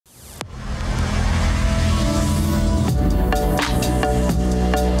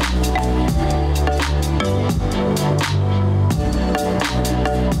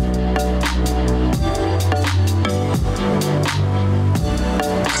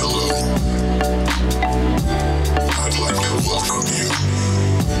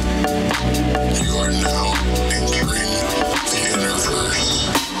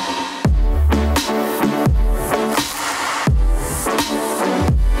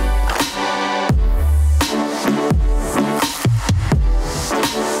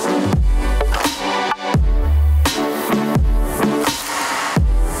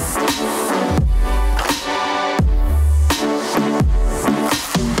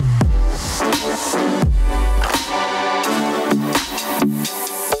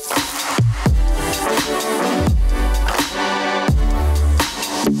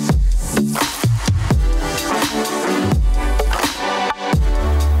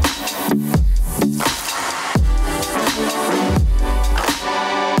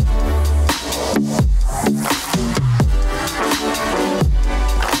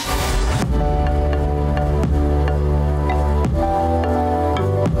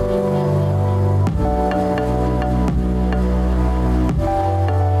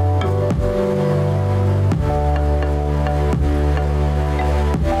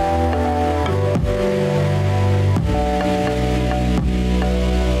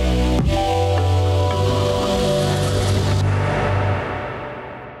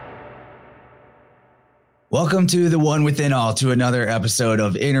Welcome to the One Within All, to another episode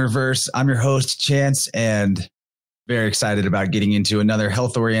of InnerVerse. I'm your host, Chance, and very excited about getting into another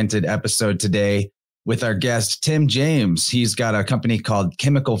health-oriented episode today with our guest, Tim James. He's got a company called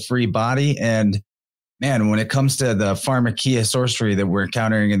Chemical Free Body. And man, when it comes to the pharmakeia sorcery that we're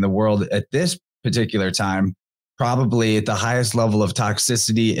encountering in the world at this particular time, probably at the highest level of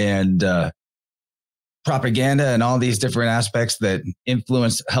toxicity and propaganda and all these different aspects that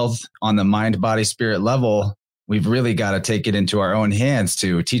influence health on the mind, body, spirit level, we've really got to take it into our own hands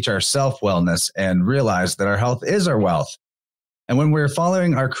to teach our self-wellness and realize that our health is our wealth. And when we're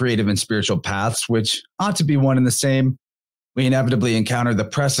following our creative and spiritual paths, which ought to be one and the same, we inevitably encounter the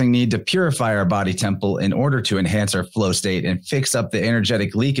pressing need to purify our body temple in order to enhance our flow state and fix up the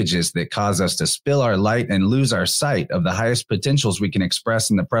energetic leakages that cause us to spill our light and lose our sight of the highest potentials we can express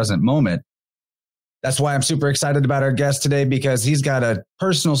in the present moment. That's why I'm super excited about our guest today, because he's got a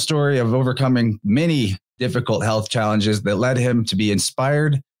personal story of overcoming many difficult health challenges that led him to be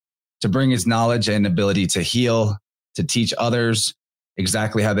inspired to bring his knowledge and ability to heal, to teach others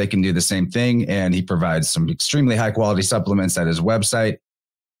exactly how they can do the same thing. And he provides some extremely high quality supplements at his website.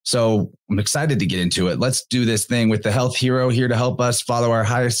 So I'm excited to get into it. Let's do this thing with the health hero here to help us follow our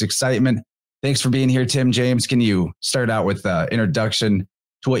highest excitement. Thanks for being here, Tim James. Can you start out with an introduction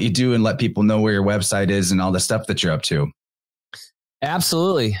to what you do and let people know where your website is and all the stuff that you're up to?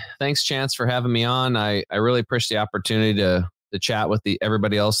 Absolutely. Thanks, Chance, for having me on. I really appreciate the opportunity to chat with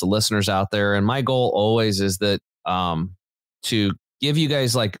everybody else, the listeners out there. And my goal always is that to give you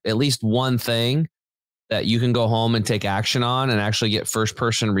guys like at least one thing that you can go home and take action on and actually get first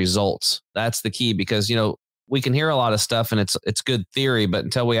person results. That's the key, because, you know, we can hear a lot of stuff and it's good theory, but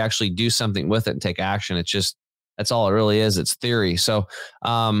until we actually do something with it and take action, that's all it really is. It's theory. So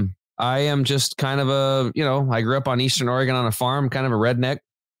I am just kind of I grew up on Eastern Oregon on a farm, kind of a redneck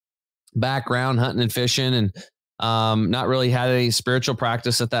background, hunting and fishing, and not really had any spiritual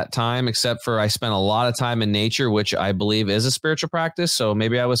practice at that time, except for I spent a lot of time in nature, which I believe is a spiritual practice. So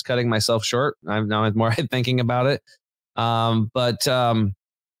maybe I was cutting myself short. I'm now more thinking about it. But I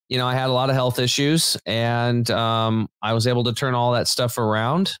had a lot of health issues, and I was able to turn all that stuff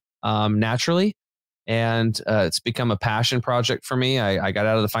around naturally. And it's become a passion project for me. I got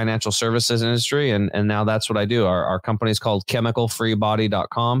out of the financial services industry, and now that's what I do. Our company is called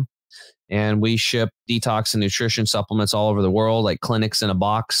chemicalfreebody.com, and we ship detox and nutrition supplements all over the world, like clinics in a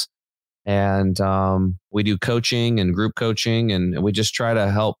box. And we do coaching and group coaching, and we just try to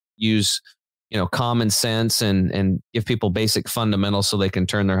help use, common sense and give people basic fundamentals so they can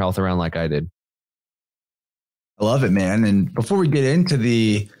turn their health around like I did. I love it, man. And before we get into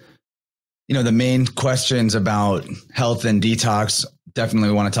the main questions about health and detox,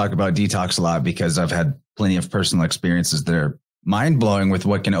 definitely want to talk about detox a lot, because I've had plenty of personal experiences that are mind blowing with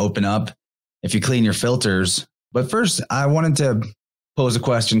what can open up if you clean your filters. But first, I wanted to pose a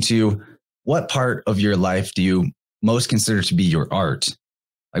question to you. What part of your life do you most consider to be your art?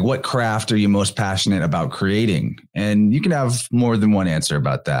 Like, what craft are you most passionate about creating? And you can have more than one answer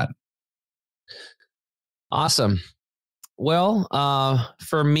about that. Awesome. Well,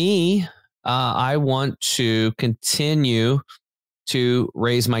 for me, I want to continue to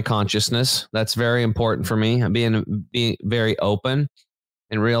raise my consciousness. That's very important for me. I'm being very open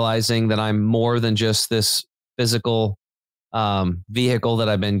and realizing that I'm more than just this physical vehicle that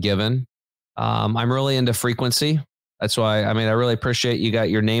I've been given. I'm really into frequency. That's why, I really appreciate you got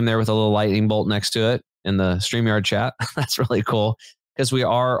your name there with a little lightning bolt next to it in the StreamYard chat. That's really cool, because we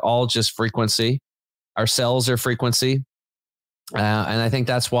are all just frequency. Our cells are frequency. And I think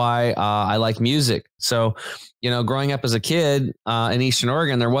that's why I like music. So, growing up as a kid in Eastern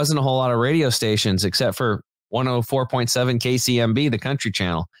Oregon, there wasn't a whole lot of radio stations except for 104.7 KCMB, the country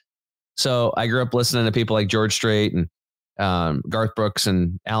channel. So I grew up listening to people like George Strait and Garth Brooks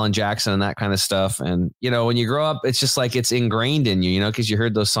and Alan Jackson and that kind of stuff. And, when you grow up, it's just like it's ingrained in you, because you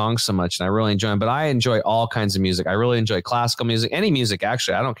heard those songs so much, and I really enjoy them. But I enjoy all kinds of music. I really enjoy classical music, any music,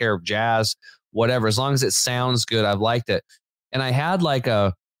 actually. I don't care, jazz, whatever, as long as it sounds good. I've liked it. And I had like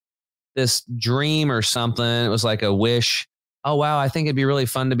this dream or something. It was like a wish. Oh, wow. I think it'd be really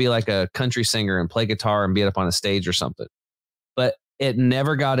fun to be like a country singer and play guitar and be up on a stage or something. But it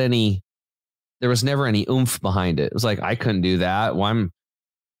never got there was never any oomph behind it. It was like, I couldn't do that. Well,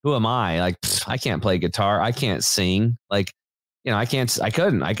 who am I? Like, I can't play guitar. I can't sing. Like, I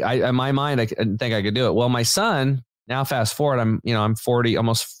couldn't. I in my mind, I didn't think I could do it. Well, my son, now fast forward, I'm 40,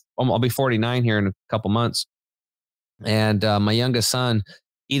 I'll be 49 here in a couple months. And my youngest son,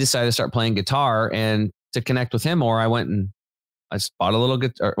 he decided to start playing guitar, and to connect with him more, I went and I bought a little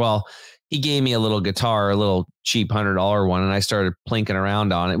guitar. Well, he gave me a little guitar, a little cheap $100 one, and I started plinking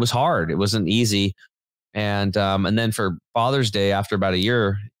around on it. It was hard. It wasn't easy. And then for Father's Day, after about a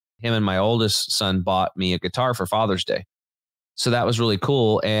year, him and my oldest son bought me a guitar for Father's Day. So that was really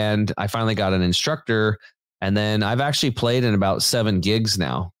cool. And I finally got an instructor. And then I've actually played in about 7 gigs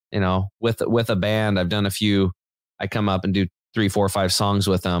now, with a band. I've done a few. I come up and do 3, 4, 5 songs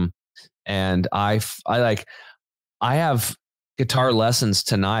with them. And I have guitar lessons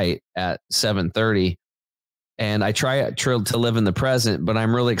tonight at 7:30. And I try to live in the present, but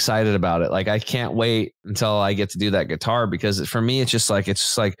I'm really excited about it. Like, I can't wait until I get to do that guitar, because for me, it's just like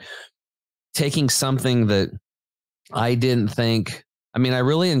taking something that I didn't think. I mean, I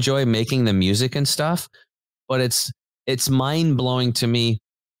really enjoy making the music and stuff, but it's mind blowing to me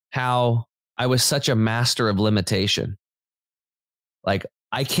how I was such a master of limitation. Like,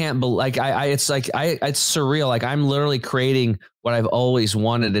 I can't believe, it's surreal. Like, I'm literally creating what I've always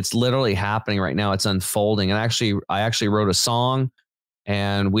wanted. It's literally happening right now. It's unfolding. And I actually wrote a song,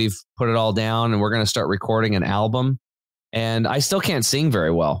 and we've put it all down, and we're going to start recording an album. And I still can't sing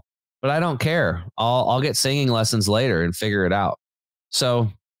very well, but I don't care. I'll get singing lessons later and figure it out.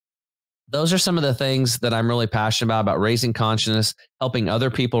 So those are some of the things that I'm really passionate about raising consciousness, helping other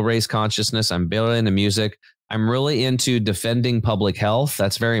people raise consciousness. I'm building into music. I'm really into defending public health.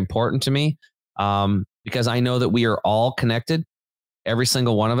 That's very important to me, because I know that we are all connected, every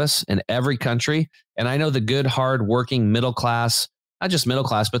single one of us in every country. And I know the good, hard working middle class, not just middle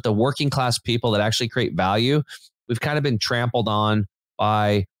class, but the working class people that actually create value. We've kind of been trampled on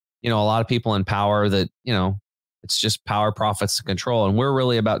by, a lot of people in power that, it's just power, profits, and control. And we're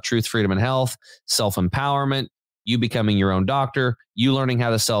really about truth, freedom, and health, self-empowerment, you becoming your own doctor, you learning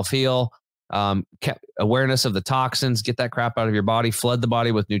how to self-heal, awareness of the toxins, get that crap out of your body, flood the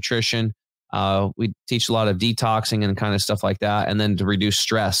body with nutrition. We teach a lot of detoxing and kind of stuff like that. And then to reduce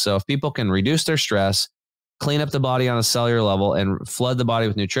stress. So if people can reduce their stress, clean up the body on a cellular level, and flood the body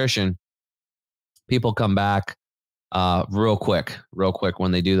with nutrition, people come back real quick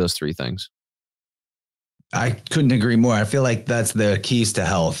when they do those 3 things. I couldn't agree more. I feel like that's the keys to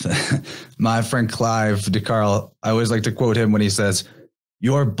health. My friend Clive DeCarl, I always like to quote him when he says,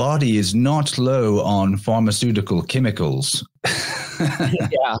 "Your body is not low on pharmaceutical chemicals."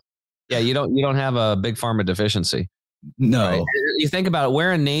 Yeah. You don't have a big pharma deficiency. No. Right? You think about it,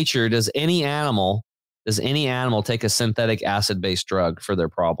 where in nature does any animal take a synthetic acid-based drug for their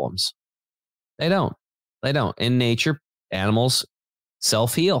problems? They don't. In nature, animals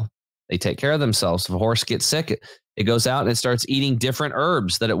self-heal. They take care of themselves. If a horse gets sick, it goes out and it starts eating different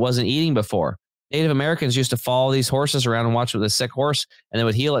herbs that it wasn't eating before. Native Americans used to follow these horses around and watch with a sick horse, and it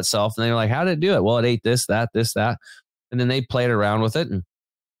would heal itself. And they were like, how did it do it? Well, it ate this, that. And then they played around with it. And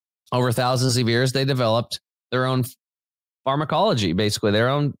over thousands of years, they developed their own pharmacology, basically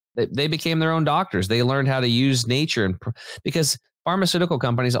they became their own doctors. They learned how to use nature. Because pharmaceutical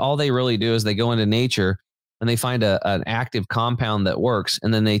companies, all they really do is they go into nature and they find an active compound that works.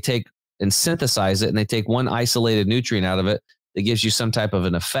 And then they take and synthesize it, and they take one isolated nutrient out of it that gives you some type of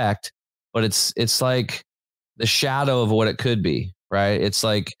an effect. But it's like the shadow of what it could be, right? It's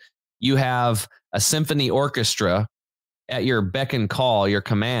like you have a symphony orchestra at your beck and call, your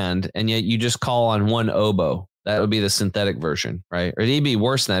command, and yet you just call on one oboe. That would be the synthetic version, right? Or it'd be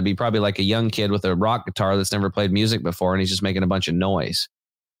worse than that. It'd be probably like a young kid with a rock guitar that's never played music before, and he's just making a bunch of noise.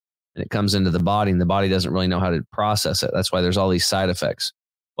 And it comes into the body, and the body doesn't really know how to process it. That's why there's all these side effects.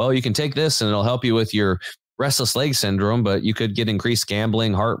 Well, you can take this and it'll help you with your restless leg syndrome, but you could get increased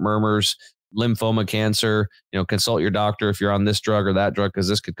gambling, heart murmurs, lymphoma, cancer. Consult your doctor if you're on this drug or that drug, because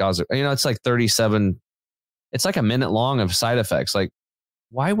this could cause it. It's like 37. It's like a minute long of side effects. Like,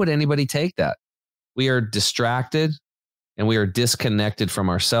 why would anybody take that? We are distracted and we are disconnected from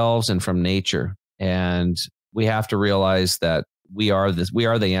ourselves and from nature. And we have to realize that we are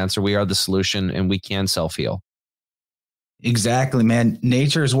the answer. We are the solution, and we can self-heal. Exactly, man.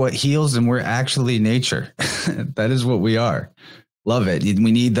 Nature is what heals, and we're actually nature. That is what we are. Love it.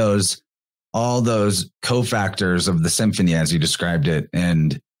 We need all those cofactors of the symphony, as you described it.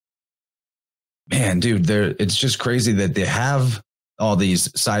 And man, dude, it's just crazy that they have all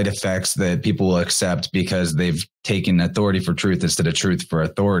these side effects that people will accept because they've taken authority for truth instead of truth for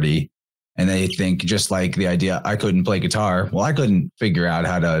authority. And they think, just like the idea, I couldn't play guitar. Well, I couldn't figure out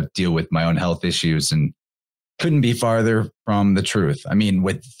how to deal with my own health issues, and couldn't be farther from the truth. I mean,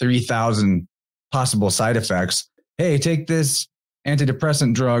 with 3,000 possible side effects, hey, take this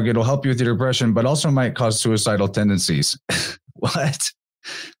antidepressant drug. It'll help you with your depression, but also might cause suicidal tendencies. What?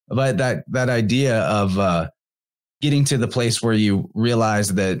 But that idea of getting to the place where you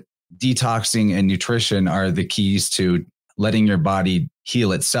realize that detoxing and nutrition are the keys to letting your body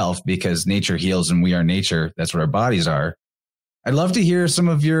heal itself, because nature heals and we are nature. That's what our bodies are. I'd love to hear some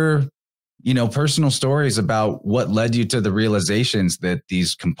of your personal stories about what led you to the realizations that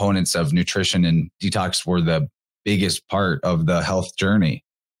these components of nutrition and detox were the biggest part of the health journey,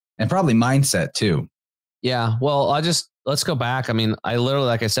 and probably mindset too. Yeah. Well, let's go back. I mean, I literally,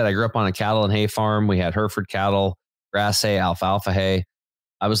 like I said, I grew up on a cattle and hay farm. We had Hereford cattle, grass hay, alfalfa hay.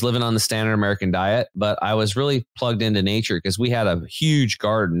 I was living on the standard American diet, but I was really plugged into nature because we had a huge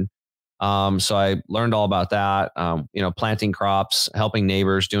garden. So I learned all about that, planting crops, helping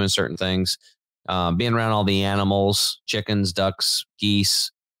neighbors, doing certain things, being around all the animals, chickens, ducks,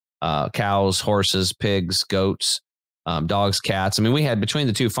 geese, cows, horses, pigs, goats, dogs, cats. I mean, we had between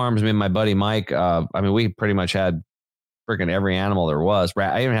the two farms, me and my buddy Mike, we pretty much had freaking every animal there was.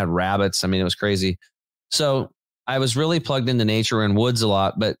 I even had rabbits. I mean, it was crazy. So I was really plugged into nature and woods a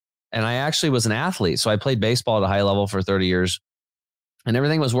lot, and I actually was an athlete. So I played baseball at a high level for 30 years and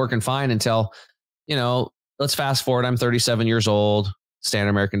everything was working fine until, let's fast forward. I'm 37 years old. Standard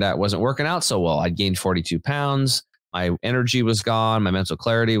American diet wasn't working out so well. I'd gained 42 pounds. My energy was gone. My mental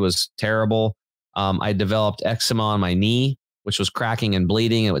clarity was terrible. I developed eczema on my knee, which was cracking and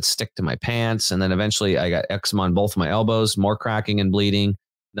bleeding. It would stick to my pants. And then eventually I got eczema on both of my elbows, more cracking and bleeding,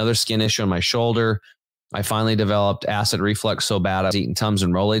 another skin issue on my shoulder. I finally developed acid reflux so bad I was eating Tums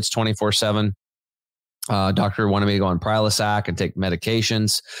and Rolaids 24/7. Doctor wanted me to go on Prilosec and take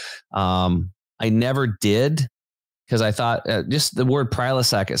medications. I never did because I thought just the word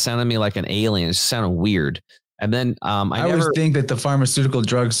Prilosec, it sounded to me like an alien. It just sounded weird. And then I always think that the pharmaceutical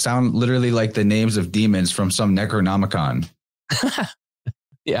drugs sound literally like the names of demons from some Necronomicon.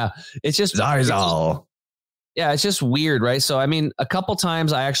 Yeah, it's just Zarzal. Yeah, it's just weird, right? So, I mean, a couple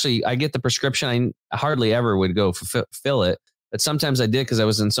times I get the prescription. I hardly ever would go fulfill it, but sometimes I did because I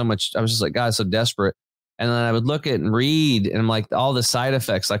was just like, God, so desperate. And then I would look at and read, and I'm like, all the side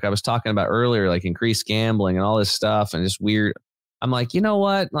effects, like I was talking about earlier, like increased gambling and all this stuff, and just weird. I'm like, you know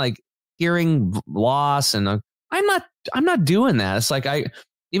what? Like hearing loss, and I'm not doing that. It's like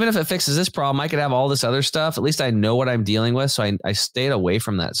even if it fixes this problem, I could have all this other stuff. At least I know what I'm dealing with, so I stayed away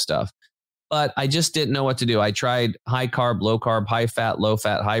from that stuff. But I just didn't know what to do. I tried high carb, low carb, high fat, low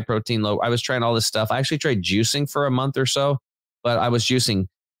fat, high protein, low. I was trying all this stuff. I actually tried juicing for a month or so, but I was juicing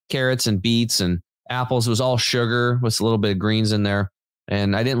carrots and beets and apples. It was all sugar with a little bit of greens in there.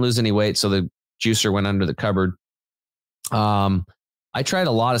 And I didn't lose any weight. So the juicer went under the cupboard. I tried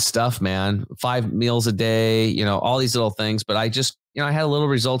a lot of stuff, man. 5 meals a day, all these little things. But I just, I had a little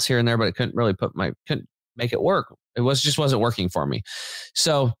results here and there, but I couldn't really couldn't make it work. It wasn't working for me.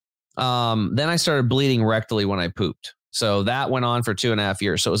 So then I started bleeding rectally when I pooped. So that went on for 2.5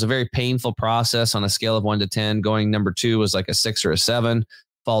 years. So it was a very painful process on a scale of 1 to 10. Going number 2 was like a 6 or a 7,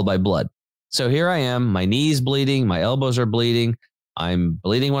 followed by blood. So here I am, my knees bleeding, my elbows are bleeding. I'm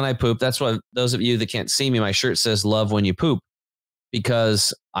bleeding when I poop. That's why those of you that can't see me, my shirt says love when you poop,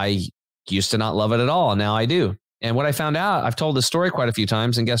 because I used to not love it at all. Now I do. And what I found out, I've told this story quite a few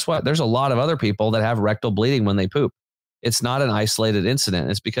times, and guess what? There's a lot of other people that have rectal bleeding when they poop. It's not an isolated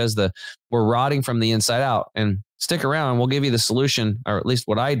incident. It's because we're rotting from the inside out. And stick around, we'll give you the solution, or at least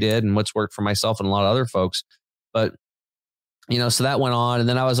what I did and what's worked for myself and a lot of other folks. But, so that went on. And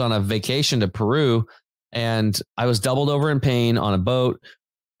then I was on a vacation to Peru, and I was doubled over in pain on a boat.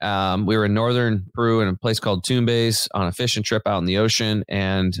 We were in northern Peru in a place called Tumbes on a fishing trip out in the ocean.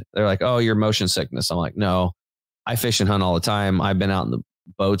 And they're like, oh, you're motion sickness. I'm like, no, I fish and hunt all the time. I've been out in the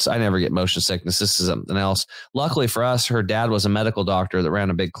boats. I never get motion sickness. This is something else. Luckily for us, her dad was a medical doctor that ran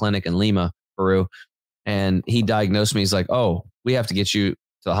a big clinic in Lima, Peru. And he diagnosed me. He's like, oh, we have to get you to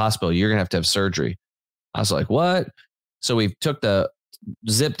the hospital. You're going to have surgery. I was like, what? So we took the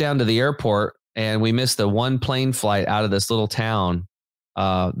zip down to the airport, and we missed the one plane flight out of this little town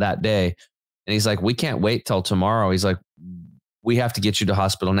that day. And he's like, we can't wait till tomorrow. He's like, we have to get you to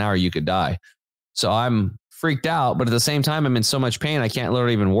hospital now or you could die. So I'm freaked out, but at the same time, I'm in so much pain, I can't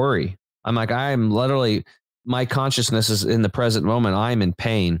literally even worry. I'm like, my consciousness is in the present moment. I'm in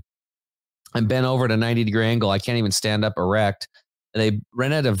pain. I'm bent over at a 90-degree angle. I can't even stand up erect. They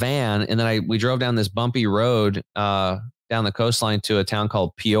rented a van, and then we drove down this bumpy road down the coastline to a town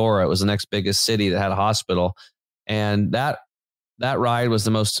called Piora. It was the next biggest city that had a hospital. And that ride was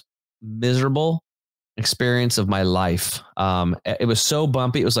the most miserable experience of my life. It was so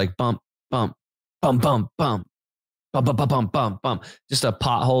bumpy. It was like bump, bump, bump, bump, bump, bump, bump, bump, bump, bump. Just a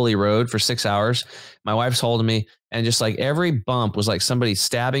potholy road for 6 hours. My wife's holding me, and just like every bump was like somebody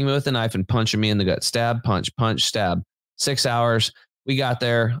stabbing me with a knife and punching me in the gut. Stab, punch, punch, stab. 6 hours. We got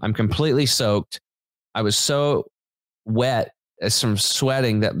there. I'm completely soaked. I was so wet from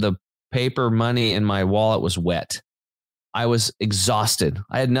sweating that the paper money in my wallet was wet. I was exhausted.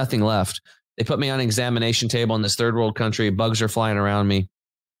 I had nothing left. They put me on an examination table in this third world country. Bugs are flying around me.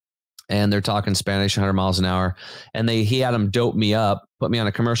 and they're talking Spanish 100 miles an hour. And he had them dope me up, put me on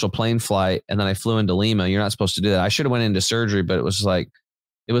a commercial plane flight, and then I flew into Lima. You're not supposed to do that. I should have went into surgery, but it was like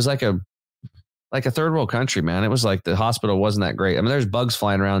a third world country, man. It was like the hospital wasn't that great. I mean, there's bugs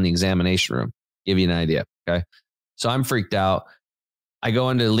flying around in the examination room. Give you an idea. Okay. So I'm freaked out. I go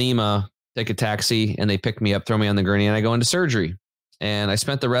into Lima, take a taxi, and they pick me up, throw me on the gurney, and I go into surgery. And I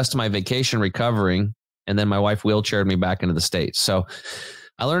spent the rest of my vacation recovering. And then my wife wheelchaired me back into the States. So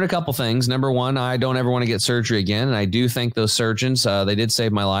I learned a couple things. Number one, I don't ever want to get surgery again. And I do thank those surgeons. They did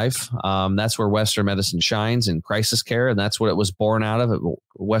save my life. That's where Western medicine shines in crisis care. And that's what it was born out of.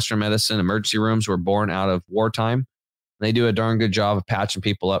 Western medicine emergency rooms were born out of wartime. They do a darn good job of patching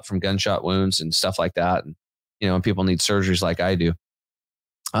people up from gunshot wounds and stuff like that. And, and people need surgeries like I do.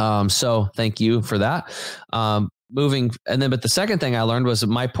 So thank you for that. But the second thing I learned was that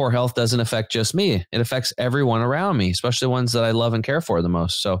my poor health doesn't affect just me. It affects everyone around me, especially ones that I love and care for the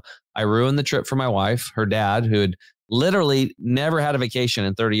most. So I ruined the trip for my wife, her dad, who had literally never had a vacation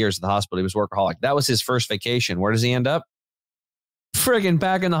in 30 years at the hospital. He was workaholic. That was his first vacation. Where does he end up? Friggin'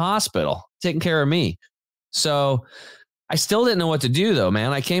 back in the hospital, taking care of me. So I still didn't know what to do though,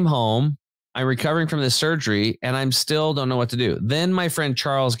 man. I came home. I'm recovering from this surgery and I'm still don't know what to do. Then my friend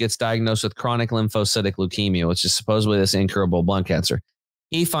Charles gets diagnosed with chronic lymphocytic leukemia, which is supposedly this incurable blood cancer.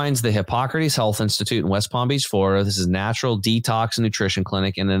 He finds the Hippocrates Health Institute in West Palm Beach, Florida. This is a natural detox and nutrition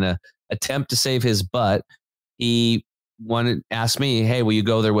clinic. And in an attempt to save his butt, he asked me, hey, will you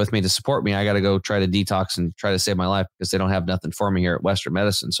go there with me to support me? I got to go try to detox and try to save my life because they don't have nothing for me here at Western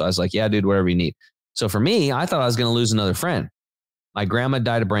Medicine. So I was like, yeah, dude, whatever you need. So for me, I thought I was going to lose another friend. My grandma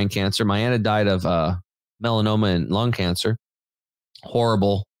died of brain cancer. My aunt had died of melanoma and lung cancer.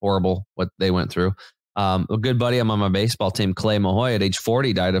 Horrible what they went through. A good buddy, I'm on my baseball team, Clay Mahoy, at age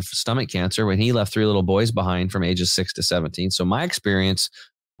 40, died of stomach cancer when he left 3 little boys behind from ages 6 to 17. So my experience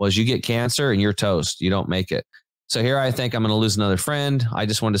was you get cancer and you're toast. You don't make it. So here I think I'm going to lose another friend. I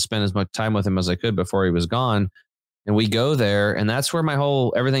just wanted to spend as much time with him as I could before he was gone. And we go there, and that's where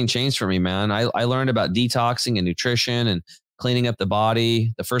everything changed for me, man. I learned about detoxing and nutrition and cleaning up the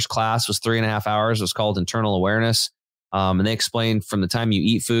body. The first class was 3.5 hours. It was called Internal Awareness. And they explained from the time you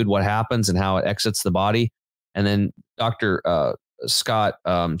eat food, what happens and how it exits the body. And then Dr. Scott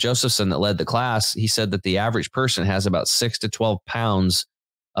Josephson that led the class, he said that the average person has about 6 to 12 pounds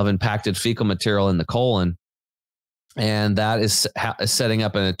of impacted fecal material in the colon. And that is setting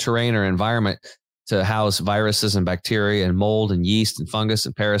up a terrain or environment to house viruses and bacteria and mold and yeast and fungus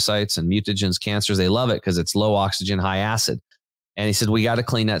and parasites and mutagens, cancers. They love it because it's low oxygen, high acid. And he said, we got to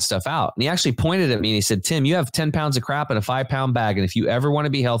clean that stuff out. And he actually pointed at me and he said, Tim, you have 10 pounds of crap in a 5-pound bag. And if you ever want to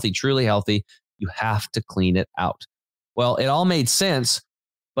be healthy, truly healthy, you have to clean it out. Well, it all made sense,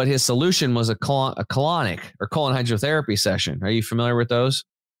 but his solution was a colonic or colon hydrotherapy session. Are you familiar with those?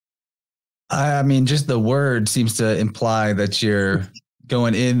 I mean, just the word seems to imply that you're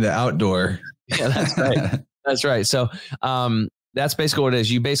going in the outdoor. Yeah, that's right. That's right. So that's basically what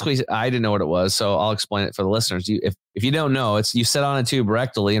it is. I didn't know what it was, so I'll explain it for the listeners. If you don't know, it's you sit on a tube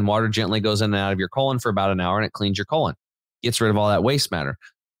rectally and water gently goes in and out of your colon for about an hour and it cleans your colon, gets rid of all that waste matter.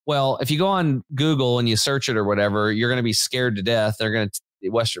 Well, if you go on Google and you search it or whatever, you're going to be scared to death.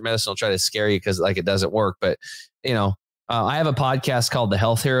 Western medicine will try to scare you because it doesn't work. But, I have a podcast called The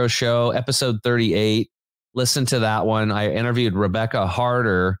Health Hero Show, episode 38. Listen to that one. I interviewed Rebecca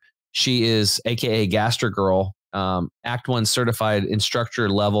Harder. She is AKA Gastro Girl, Act 1 certified instructor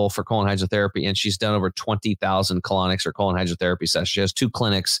level for colon hydrotherapy. And she's done over 20,000 colonics or colon hydrotherapy sessions. She has 2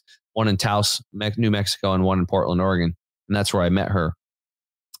 clinics, one in Taos, New Mexico, and one in Portland, Oregon. And that's where I met her.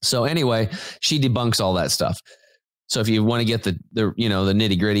 So anyway, she debunks all that stuff. So if you want to get the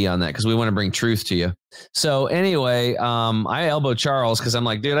nitty gritty on that, because we want to bring truth to you. So anyway, I elbowed Charles because I'm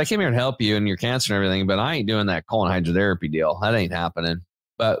like, dude, I came here to help you and your cancer and everything, but I ain't doing that colon hydrotherapy deal. That ain't happening.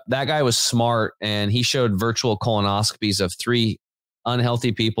 But that guy was smart, and he showed virtual colonoscopies of 3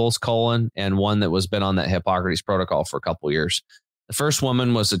 unhealthy people's colon and one that was been on that Hippocrates protocol for a couple of years. The first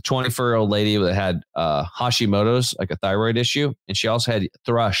woman was a 24-year-old lady that had Hashimoto's, like a thyroid issue, and she also had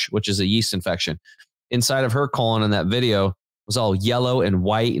thrush, which is a yeast infection. Inside of her colon in that video was all yellow and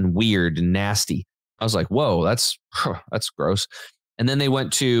white and weird and nasty. I was like, whoa, that's gross. And then they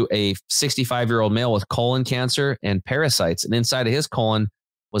went to a 65-year-old male with colon cancer and parasites, and inside of his colon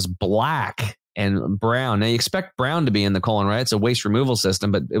was black and brown. Now you expect brown to be in the colon, right? It's a waste removal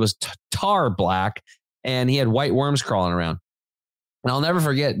system, but it was tar black, and he had white worms crawling around. And I'll never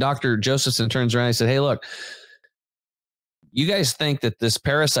forget, Dr. Josephson turns around and said, hey, look, you guys think that this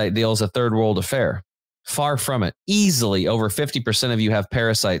parasite deal is a third world affair. Far from it. Easily over 50% of you have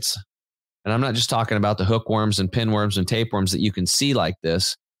parasites. And I'm not just talking about the hookworms and pinworms and tapeworms that you can see like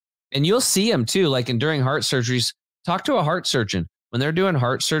this. And you'll see them too, like during heart surgeries. Talk to a heart surgeon. When they're doing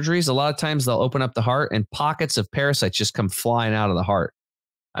heart surgeries, a lot of times they'll open up the heart and pockets of parasites just come flying out of the heart.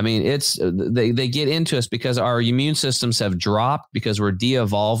 I mean, they get into us because our immune systems have dropped because we're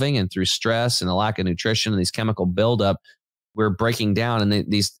de-evolving, and through stress and a lack of nutrition and these chemical buildup, we're breaking down, and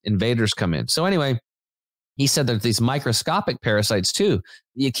these invaders come in. So anyway, he said that these microscopic parasites too,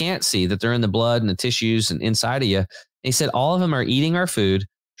 you can't see, that they're in the blood and the tissues and inside of you. And he said all of them are eating our food,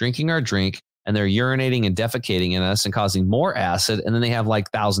 drinking our drink, and they're urinating and defecating in us and causing more acid. And then they have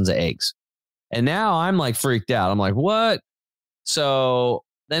like thousands of eggs. And now I'm like freaked out. I'm like, what? So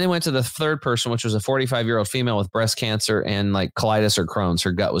then he went to the third person, which was a 45-year-old female with breast cancer and like colitis or Crohn's.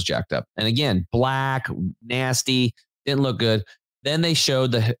 Her gut was jacked up. And again, black, nasty, didn't look good. Then they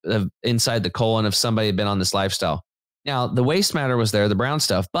showed the inside the colon if somebody had been on this lifestyle. Now, the waste matter was there, the brown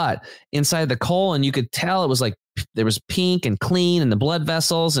stuff, but inside the colon, you could tell it was like there was pink and clean and the blood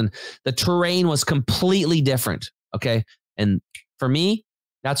vessels, and the terrain was completely different. Okay. And for me,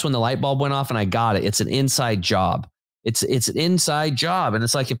 that's when the light bulb went off and I got it. It's an inside job. It's an inside job. And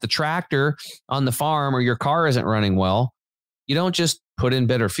it's like if the tractor on the farm or your car isn't running well, you don't just put in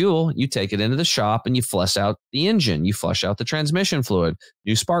better fuel. You take it into the shop and you flush out the engine. You flush out the transmission fluid,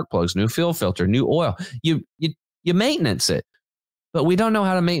 new spark plugs, new fuel filter, new oil. You maintenance it. But we don't know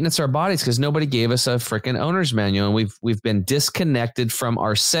how to maintenance our bodies because nobody gave us a freaking owner's manual, and we've been disconnected from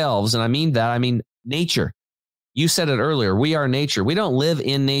ourselves. And I mean nature. You said it earlier. We are nature. We don't live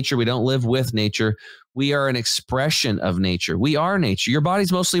in nature. We don't live with nature. We are an expression of nature. We are nature. Your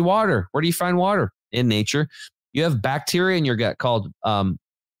body's mostly water. Where do you find water? In nature. You have bacteria in your gut called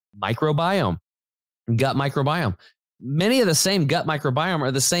microbiome, gut microbiome. Many of the same gut microbiome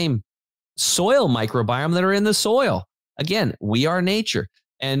are the same soil microbiome that are in the soil. Again, we are nature.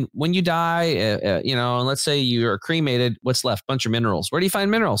 And when you die, and let's say you are cremated, what's left? Bunch of minerals. Where do you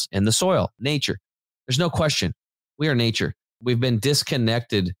find minerals? In the soil, nature. There's no question. We are nature. We've been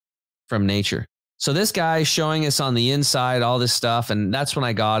disconnected from nature. So this guy showing us on the inside all this stuff, and that's when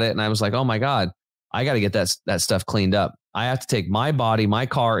I got it. And I was like, oh my God, I got to get that stuff cleaned up. I have to take my body, my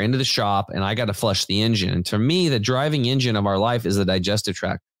car into the shop, and I got to flush the engine. And to me, the driving engine of our life is the digestive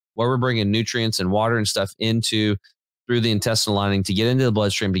tract, where we're bringing nutrients and water and stuff through the intestinal lining to get into the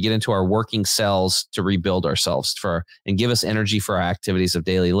bloodstream, to get into our working cells, to rebuild ourselves and give us energy for our activities of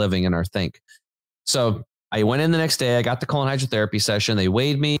daily living and our think. So I went in the next day. I got the colon hydrotherapy session. They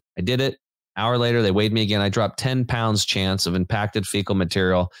weighed me. I did it. Hour later, they weighed me again. I dropped 10 pounds chance of impacted fecal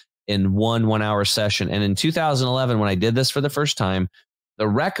material in one hour session. And in 2011, when I did this for the first time, the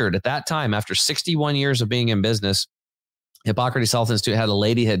record at that time, after 61 years of being in business, Hippocrates Health Institute had a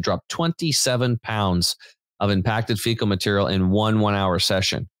lady had dropped 27 pounds of impacted fecal material in one hour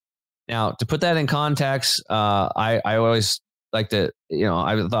session. Now, to put that in context, I always like to,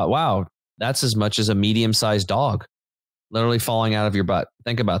 I thought, wow, that's as much as a medium-sized dog literally falling out of your butt.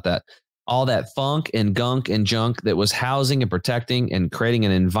 Think about that. All that funk and gunk and junk that was housing and protecting and creating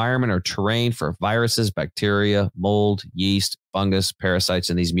an environment or terrain for viruses, bacteria, mold, yeast, fungus, parasites,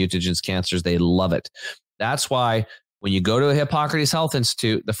 and these mutagens, cancers. They love it. That's why when you go to a Hippocrates Health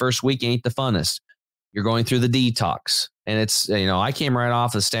Institute, the first week ain't the funnest. You're going through the detox. And it's, I came right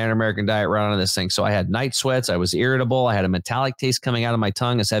off the standard American diet right on this thing. So I had night sweats. I was irritable. I had a metallic taste coming out of my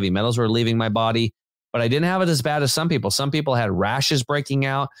tongue as heavy metals were leaving my body. But I didn't have it as bad as some people. Some people had rashes breaking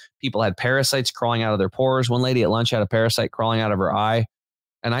out. People had parasites crawling out of their pores. One lady at lunch had a parasite crawling out of her eye.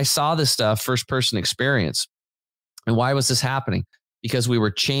 And I saw this stuff, first person experience. And why was this happening? Because we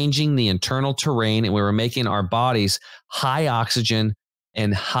were changing the internal terrain and we were making our bodies high oxygen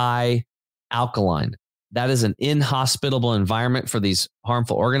and high alkaline. That is an inhospitable environment for these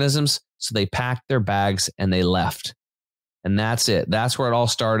harmful organisms. So they packed their bags and they left. And that's it. That's where it all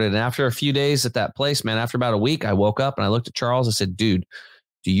started. And after a few days at that place, man, after about a week, I woke up and I looked at Charles. I said, dude,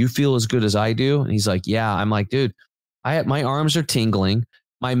 do you feel as good as I do? And he's like, yeah. I'm like, dude, my arms are tingling.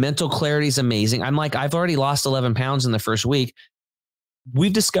 My mental clarity is amazing. I'm like, I've already lost 11 pounds in the first week.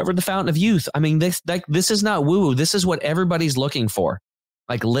 We've discovered the fountain of youth. I mean, this is not woo-woo. This is what everybody's looking for,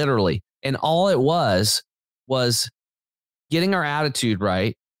 like literally. And all it was getting our attitude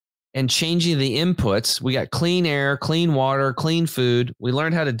right and changing the inputs. We got clean air, clean water, clean food. We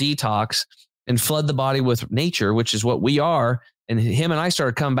learned how to detox and flood the body with nature, which is what we are. And him and I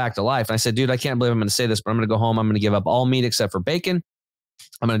started coming back to life. And I said, dude, I can't believe I'm going to say this, but I'm going to go home. I'm going to give up all meat except for bacon.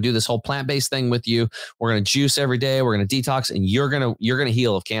 I'm going to do this whole plant-based thing with you. We're going to juice every day. We're going to detox, and you're going to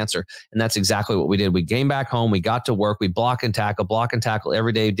heal of cancer. And that's exactly what we did. We came back home. We got to work. We block and tackle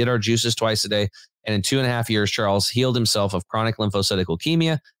every day, did our juices twice a day. And in 2.5 years, Charles healed himself of chronic lymphocytic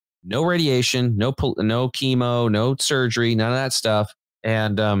leukemia. No radiation, no chemo, no surgery, none of that stuff.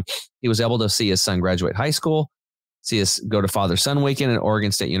 And he was able to see his son graduate high school, see us go to father-son weekend at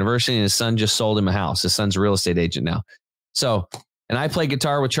Oregon State University, and his son just sold him a house. His son's a real estate agent now. So, and I play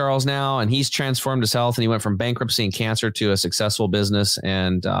guitar with Charles now, and he's transformed his health, and he went from bankruptcy and cancer to a successful business,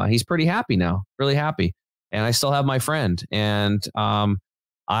 and he's pretty happy now, really happy. And I still have my friend, and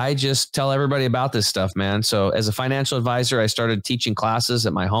I just tell everybody about this stuff, man. So as a financial advisor, I started teaching classes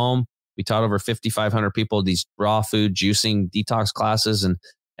at my home. We taught over 5,500 people these raw food juicing detox classes, and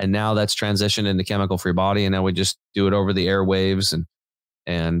now that's transitioned into Chemical Free Body, and now we just do it over the airwaves,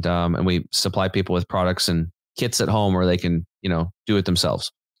 and we supply people with products and kits at home where they can, do it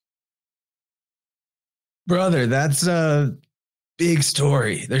themselves. Brother, that's a big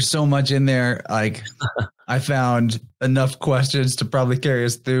story. There's so much in there. Like, I found enough questions to probably carry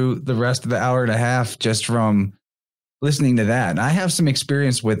us through the rest of the hour and a half just from listening to that. And I have some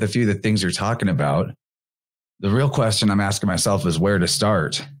experience with a few of the things you're talking about. The real question I'm asking myself is where to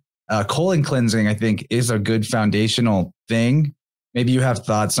start. Colon cleansing, I think, is a good foundational thing. Maybe you have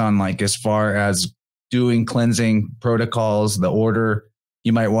thoughts on, like, as far as doing cleansing protocols, the order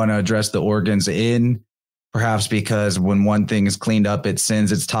you might want to address the organs in, perhaps because when one thing is cleaned up, it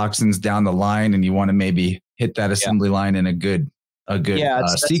sends its toxins down the line, and you want to maybe hit that assembly line in a good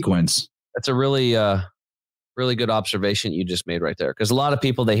sequence. That's a really good observation you just made right there. Because a lot of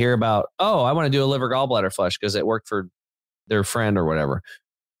people, they hear about, oh, I want to do a liver gallbladder flush because it worked for their friend or whatever.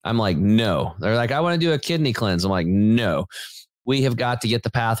 I'm like, no. They're like, I want to do a kidney cleanse. I'm like, no. We have got to get the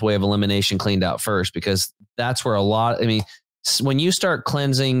pathway of elimination cleaned out first, because that's where when you start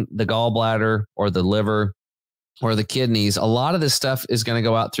cleansing the gallbladder or the liver or the kidneys, a lot of this stuff is going to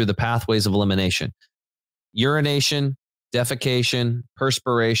go out through the pathways of elimination: urination, defecation,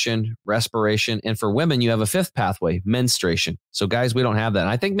 perspiration, respiration. And for women, you have a fifth pathway, menstruation. So guys, we don't have that. And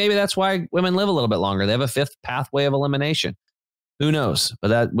I think maybe that's why women live a little bit longer. They have a fifth pathway of elimination. Who knows? But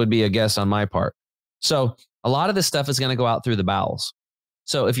that would be a guess on my part. So a lot of this stuff is going to go out through the bowels.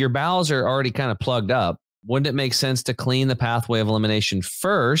 So if your bowels are already kind of plugged up, wouldn't it make sense to clean the pathway of elimination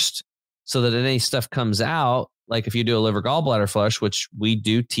first so that any stuff comes out? Like if you do a liver gallbladder flush, which we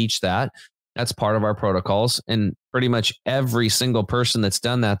do teach that's part of our protocols. And pretty much every single person that's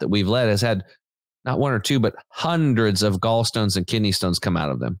done that we've led has had not one or two, but hundreds of gallstones and kidney stones come out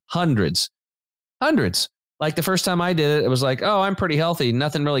of them. Hundreds. Like the first time I did it, it was like, oh, I'm pretty healthy.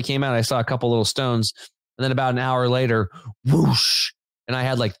 Nothing really came out. I saw a couple little stones. And then about an hour later, whoosh, and I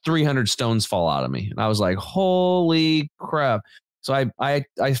had like 300 stones fall out of me. And I was like, holy crap. So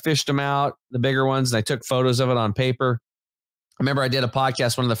I fished them out, the bigger ones, and I took photos of it on paper. I remember I did a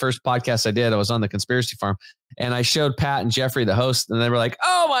podcast, one of the first podcasts I did. I was on the Conspiracy Farm, and I showed Pat and Jeffrey, the host, and they were like,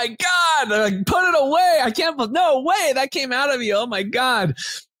 oh my God. They're like, put it away. I can't, no way. That came out of you. Oh my God. And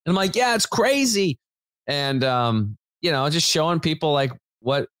I'm like, yeah, it's crazy. And, just showing people like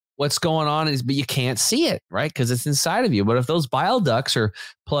what's going on but you can't see it, right? Because it's inside of you. But if those bile ducts are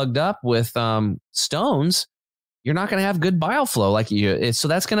plugged up with stones, you're not going to have good bile flow so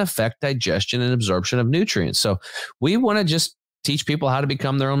that's going to affect digestion and absorption of nutrients. So we want to just teach people how to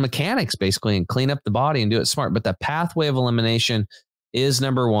become their own mechanics, basically, and clean up the body and do it smart. But the pathway of elimination is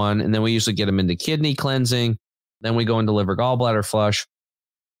number one. And then we usually get them into kidney cleansing. Then we go into liver gallbladder flush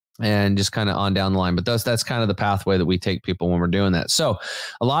and just kind of on down the line. But that's kind of the pathway that we take people when we're doing that. So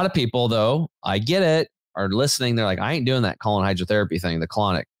a lot of people, though, I get it, are listening. They're like, I ain't doing that colon hydrotherapy thing, the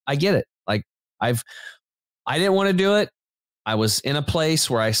colonic. I get it. Like I didn't want to do it. I was in a place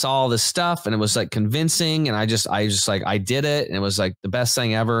where I saw all this stuff and it was like convincing. And I just like, I did it. And it was like the best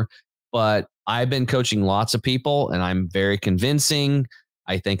thing ever. But I've been coaching lots of people and I'm very convincing.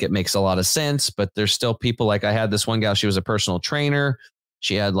 I think it makes a lot of sense, but there's still people like I had this one gal, she was a personal trainer.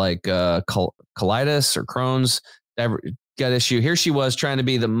 She had like colitis or Crohn's gut issue. Here she was trying to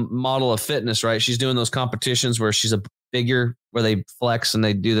be the model of fitness, right? She's doing those competitions where she's a figure where they flex and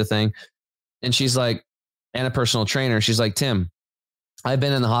they do the thing. And she's like, and a personal trainer. She's like, Tim, I've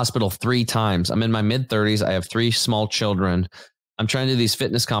been in the hospital 3 times. I'm in my mid-30s. I have 3 small children. I'm trying to do these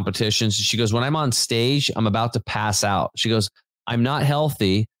fitness competitions. She goes, when I'm on stage, I'm about to pass out. She goes, I'm not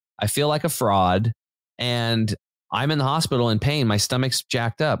healthy. I feel like a fraud. And I'm in the hospital in pain. My stomach's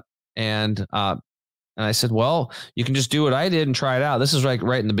jacked up. And I said, well, you can just do what I did and try it out. This is like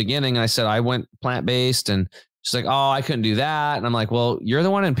right in the beginning. And I said, I went plant-based, and she's like, oh, I couldn't do that. And I'm like, well, you're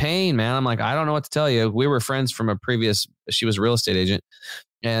the one in pain, man. I'm like, I don't know what to tell you. We were friends from she was a real estate agent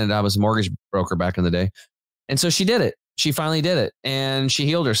and I was a mortgage broker back in the day. And so she did it. She finally did it and she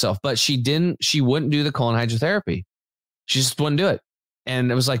healed herself, but she wouldn't do the colon hydrotherapy. She just wouldn't do it.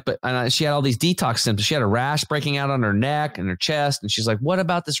 And it was like, she had all these detox symptoms. She had a rash breaking out on her neck and her chest. And she's like, what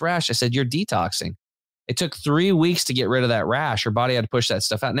about this rash? I said, you're detoxing. It took 3 weeks to get rid of that rash. Her body had to push that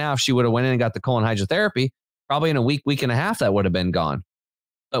stuff out. Now, if she would have went in and got the colon hydrotherapy, probably in a week, week and a half, that would have been gone.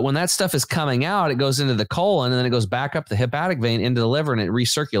 But when that stuff is coming out, it goes into the colon and then it goes back up the hepatic vein into the liver and it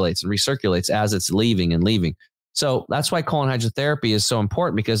recirculates and recirculates as it's leaving and leaving. So that's why colon hydrotherapy is so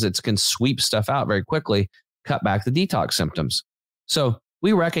important, because it can sweep stuff out very quickly, cut back the detox symptoms. So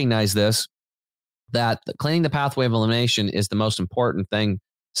we recognize this, that cleaning the pathway of elimination is the most important thing.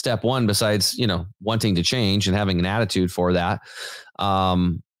 Step one, besides, wanting to change and having an attitude for that.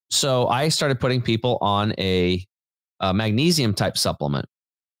 So I started putting people on a magnesium type supplement,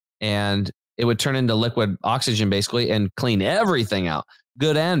 and it would turn into liquid oxygen basically and clean everything out,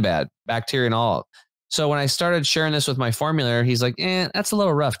 good and bad, bacteria and all. So when I started sharing this with my formulator, he's like, that's a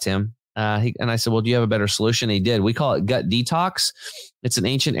little rough, Tim. And I said, well, do you have a better solution? And he did. We call it gut detox. It's an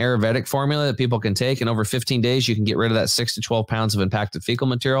ancient Ayurvedic formula that people can take. And over 15 days, you can get rid of that 6 to 12 pounds of impacted fecal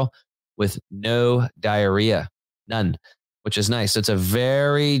material with no diarrhea, none, which is nice. It's a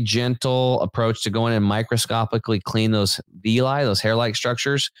very gentle approach to go in and microscopically clean those villi, those hair-like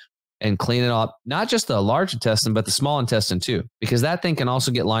structures, and clean it up, not just the large intestine, but the small intestine too, because that thing can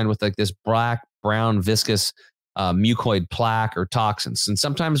also get lined with like this black, brown, viscous mucoid plaque or toxins. And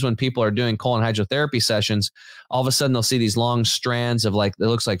sometimes when people are doing colon hydrotherapy sessions, all of a sudden they'll see these long strands of it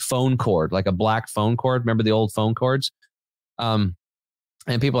looks like phone cord, like a black phone cord. Remember the old phone cords? And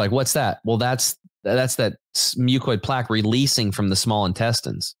people are like, what's that? Well, that's that mucoid plaque releasing from the small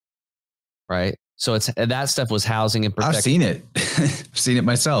intestines, right? So that stuff was housing and protecting. I've seen it. I've seen it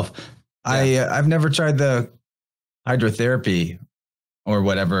myself. Yeah. I've never tried the hydrotherapy or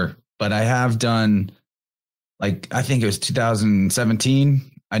whatever, but I have done, I think it was 2017.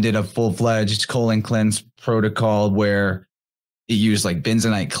 I did a full-fledged colon cleanse protocol where it used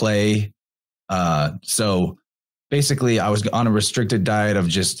bentonite clay. So basically I was on a restricted diet of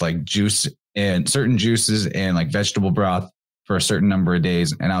just juice and certain juices and vegetable broth for a certain number of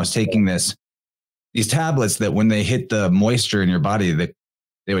days. And I was taking these tablets that when they hit the moisture in your body, they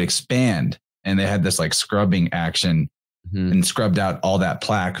would expand, and they had this scrubbing action and scrubbed out all that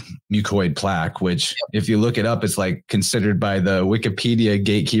plaque, mucoid plaque, which if you look it up, it's considered by the Wikipedia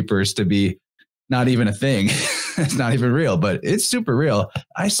gatekeepers to be not even a thing. It's not even real, but it's super real.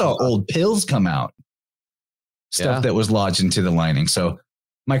 I saw old pills come out, stuff that was lodged into the lining. So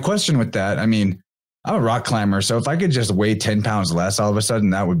my question with that, I'm a rock climber. So if I could just weigh 10 pounds less all of a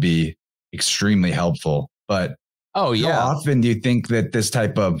sudden, that would be extremely helpful. But how often do you think that this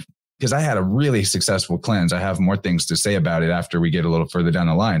type of, because I had a really successful cleanse, I have more things to say about it after we get a little further down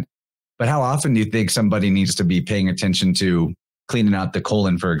the line, but how often do you think somebody needs to be paying attention to cleaning out the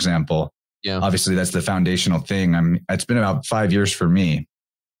colon, for example? Yeah. Obviously that's the foundational thing. It's been about 5 years for me.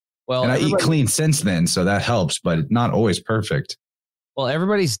 Well, and I eat clean since then, so that helps, but not always perfect. Well,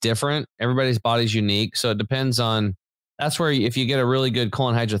 everybody's different. Everybody's body's unique. So it depends on, that's where if you get a really good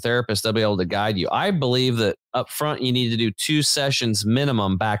colon hydrotherapist, they'll be able to guide you. I believe that up front, you need to do 2 sessions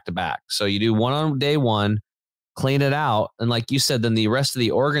minimum back to back. So you do one on day one, clean it out. And like you said, then the rest of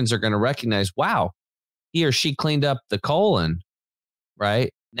the organs are going to recognize, wow, he or she cleaned up the colon,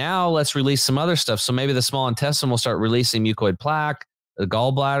 right? Now let's release some other stuff. So maybe the small intestine will start releasing mucoid plaque. The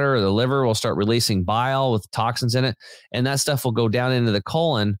gallbladder or the liver will start releasing bile with toxins in it. And that stuff will go down into the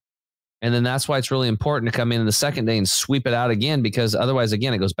colon. And then that's why it's really important to come in the second day and sweep it out again, because otherwise,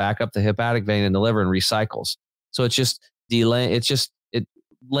 again, it goes back up the hepatic vein in the liver and recycles. So it's just it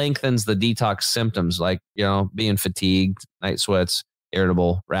lengthens the detox symptoms, being fatigued, night sweats,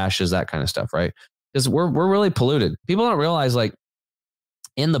 irritable, rashes, that kind of stuff, right? Because we're really polluted. People don't realize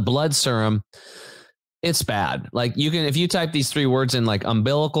in the blood serum, it's bad. If you type these 3 words in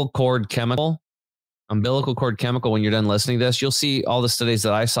umbilical cord chemical, when you're done listening to this, you'll see all the studies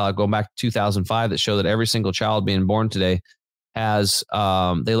that I saw going back to 2005 that show that every single child being born today has,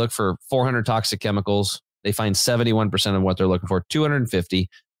 they look for 400 toxic chemicals. They find 71% of what they're looking for, 250,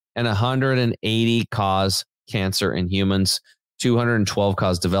 and 180 cause cancer in humans, 212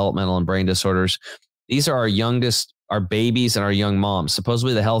 cause developmental and brain disorders. These are our youngest, our babies and our young moms,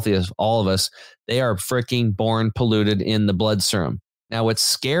 supposedly the healthiest of all of us. They are freaking born polluted in the blood serum. Now, what's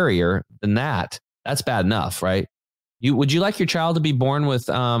scarier than that, that's bad enough, right? Would you like your child to be born with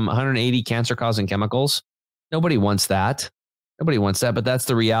 180 cancer-causing chemicals? Nobody wants that. Nobody wants that, but that's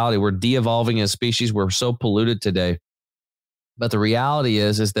the reality. We're de-evolving as a species. We're so polluted today. But the reality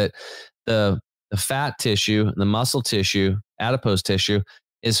is that the fat tissue, the muscle tissue, adipose tissue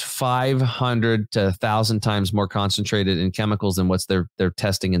is 500 to 1,000 times more concentrated in chemicals than what's they're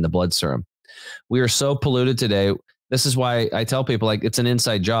testing in the blood serum. We are so polluted today This is why I tell people, like, it's an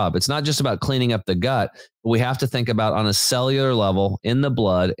inside job. It's not just about cleaning up the gut, but we have to think about on a cellular level in the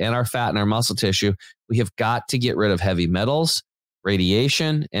blood and our fat and our muscle tissue. We have got to get rid of heavy metals,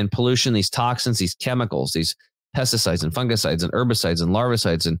 radiation, and pollution, these toxins, these chemicals, these pesticides and fungicides and herbicides and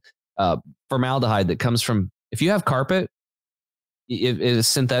larvicides and formaldehyde that comes from, if you have carpet, if it is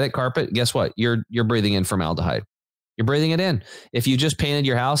synthetic carpet, guess what? You're breathing in formaldehyde. You're breathing it in. If you just painted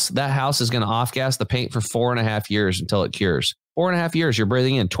your house, that house is going to off-gas the paint for 4.5 years until it cures. 4.5 years, you're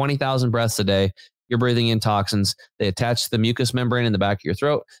breathing in 20,000 breaths a day. You're breathing in toxins. They attach to the mucous membrane in the back of your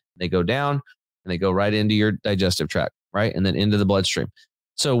throat. They go down and they go right into your digestive tract, right? And then into the bloodstream.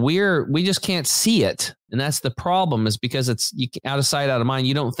 So we just can't see it. And that's the problem, is because it's out of sight, out of mind.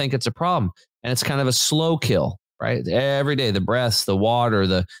 You don't think it's a problem. And it's kind of a slow kill. Right? Every day, the breaths, the water,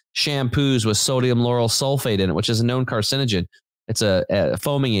 the shampoos with sodium lauryl sulfate in it, which is a known carcinogen. It's a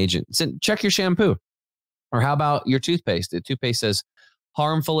foaming agent. Check your shampoo. Or how about your toothpaste? The toothpaste says,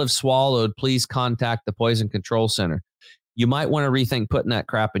 harmful if swallowed, please contact the Poison Control Center. You might want to rethink putting that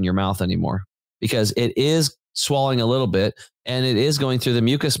crap in your mouth anymore, because it is swallowing a little bit and it is going through the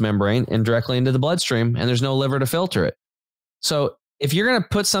mucous membrane and directly into the bloodstream, and there's no liver to filter it. So if you're going to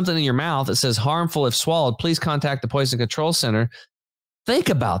put something in your mouth that says harmful if swallowed, please contact the Poison Control Center. Think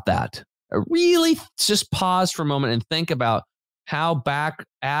about that. Really just pause for a moment and think about how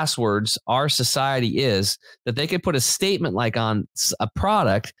back-asswards our society is, that they could put a statement like on a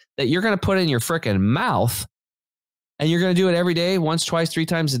product that you're going to put in your frickin' mouth, and you're going to do it every day, once, twice, 3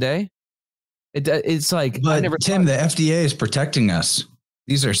 times a day. It's like, but Tim, the FDA is protecting us.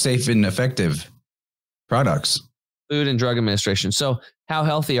 These are safe and effective products. Food and Drug Administration. So how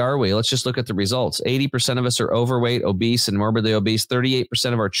healthy are we? Let's just look at the results. 80% of us are overweight, obese, and morbidly obese. 38%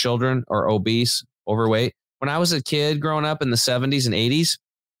 of our children are obese, overweight. When I was a kid growing up in the 70s and 80s,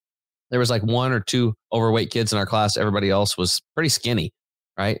 there was like 1 or 2 overweight kids in our class. Everybody else was pretty skinny,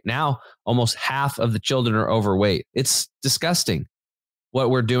 right? Now, almost half of the children are overweight. It's disgusting what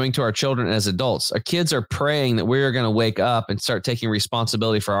we're doing to our children as adults. Our kids are praying that we're going to wake up and start taking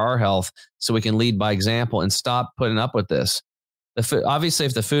responsibility for our health so we can lead by example and stop putting up with this. Obviously,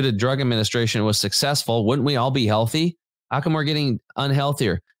 if the Food and Drug Administration was successful, wouldn't we all be healthy? How come we're getting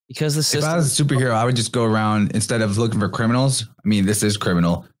unhealthier? Because the system. If I was a superhero, I would just go around, instead of looking for criminals. I mean, this is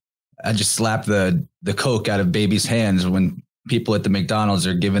criminal. I just slap the Coke out of babies' hands when people at the McDonald's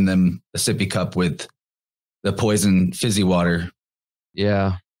are giving them a sippy cup with the poison fizzy water.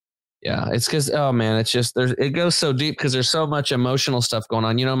 Yeah. It's because, oh man, it's just, it goes so deep because there's so much emotional stuff going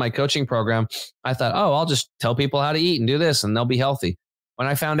on. You know, my coaching program, I thought, oh, I'll just tell people how to eat and do this and they'll be healthy. When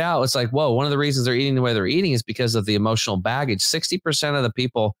I found out, it's like, whoa, one of the reasons they're eating the way they're eating is because of the emotional baggage. 60% of the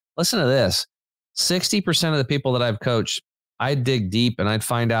people, listen to this, 60% of the people that I've coached, I'd dig deep and I'd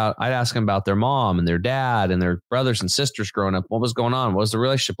find out, I'd ask them about their mom and their dad and their brothers and sisters growing up. What was going on? What was the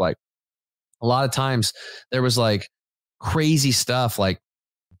relationship like? A lot of times there was like crazy stuff like,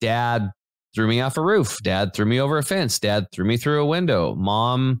 dad threw me off a roof. Dad threw me over a fence. Dad threw me through a window.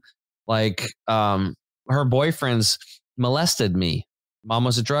 Mom, like, her boyfriends molested me. Mom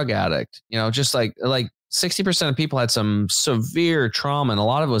was a drug addict. You know, just like 60% of people had some severe trauma, and a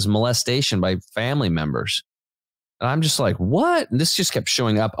lot of it was molestation by family members. And I'm just like, what? And this just kept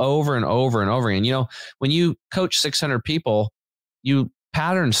showing up over and over and over again. You know, when you coach 600 people,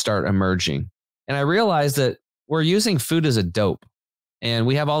 patterns start emerging. And I realized that we're using food as a dope. And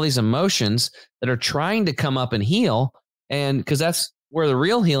we have all these emotions that are trying to come up and heal. And because that's where the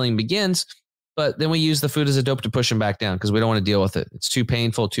real healing begins. But then we use the food as a dope to push them back down because we don't want to deal with it. It's too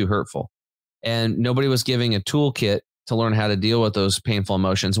painful, too hurtful. And nobody was giving a toolkit to learn how to deal with those painful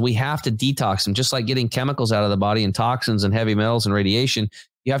emotions. We have to detox them, just like getting chemicals out of the body and toxins and heavy metals and radiation.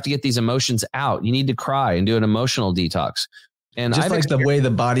 You have to get these emotions out. You need to cry and do an emotional detox. And just like the way the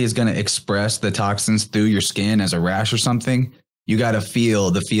body is going to express the toxins through your skin as a rash or something, you got to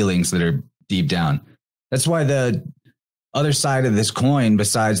feel the feelings that are deep down. That's why the other side of this coin,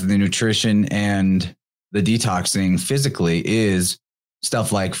 besides the nutrition and the detoxing physically, is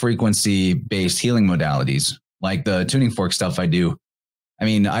stuff like frequency-based healing modalities, like the tuning fork stuff I do. I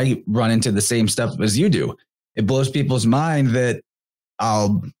mean, I run into the same stuff as you do. It blows people's mind that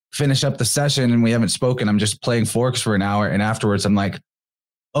I'll finish up the session and we haven't spoken. I'm just playing forks for an hour. And afterwards I'm like,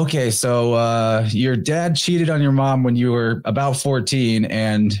 okay, so your dad cheated on your mom when you were about 14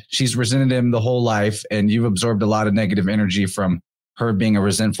 and she's resented him the whole life. And you've absorbed a lot of negative energy from her being a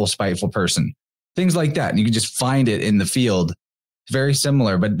resentful, spiteful person. Things like that. And you can just find it in the field. It's very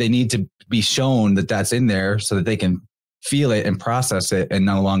similar, but they need to be shown that that's in there so that they can feel it and process it and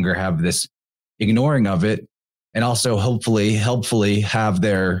no longer have this ignoring of it. And also hopefully have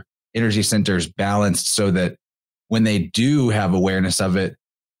their energy centers balanced so that when they do have awareness of it,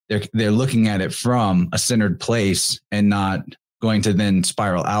 they're looking at it from a centered place and not going to then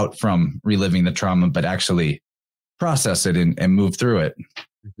spiral out from reliving the trauma, but actually process it and move through it.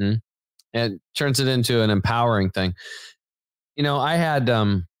 Mm-hmm. It turns it into an empowering thing. You know,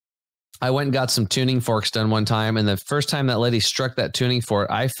 I went and got some tuning forks done one time. And the first time that lady struck that tuning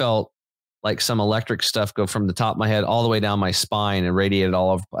fork, I felt like some electric stuff go from the top of my head all the way down my spine and radiated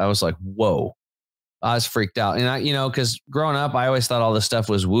all over. I was like, whoa. I was freaked out. And because growing up, I always thought all this stuff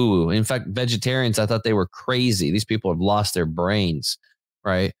was woo-woo. In fact, vegetarians, I thought they were crazy. These people have lost their brains,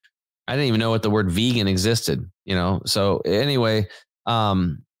 right? I didn't even know what the word vegan existed, So anyway,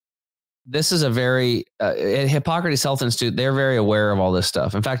 this is a very, at Hippocrates Health Institute, they're very aware of all this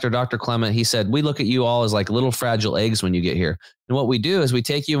stuff. In fact, our Dr. Clement, he said, we look at you all as like little fragile eggs when you get here. And what we do is we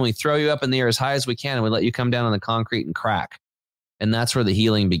take you and we throw you up in the air as high as we can, and we let you come down on the concrete and crack. And that's where the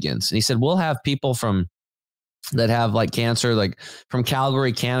healing begins. And he said, we'll have people that have like cancer, like from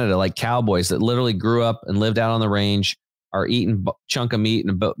Calgary, Canada, like cowboys that literally grew up and lived out on the range, are eating a chunk of meat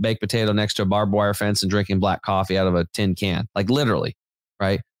and a baked potato next to a barbed wire fence and drinking black coffee out of a tin can, like literally,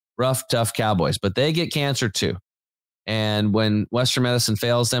 right? Rough, tough cowboys, but they get cancer too. And when Western medicine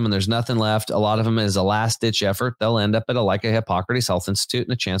fails them and there's nothing left, a lot of them is a last ditch effort. They'll end up at a Hippocrates Health Institute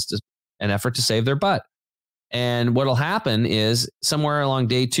and an effort to save their butt. And what'll happen is somewhere along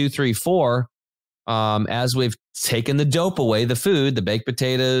day 2, 3, 4, as we've taken the dope away, the food, the baked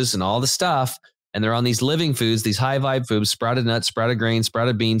potatoes and all the stuff, and they're on these living foods, these high vibe foods, sprouted nuts, sprouted grains,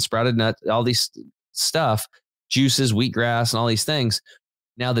 sprouted beans, sprouted nuts, all these stuff, juices, wheatgrass, and all these things.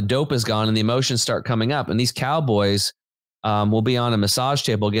 Now the dope is gone and the emotions start coming up. And these cowboys will be on a massage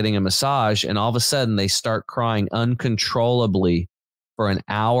table getting a massage, and all of a sudden they start crying uncontrollably for an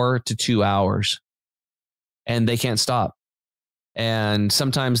hour to 2 hours. And they can't stop. And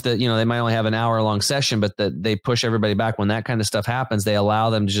sometimes they might only have an hour long session, but they push everybody back. When that kind of stuff happens, they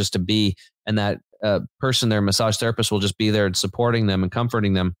allow them to be, and that person, their massage therapist, will just be there supporting them and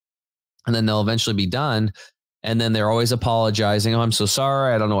comforting them. And then they'll eventually be done. And then they're always apologizing. Oh, I'm so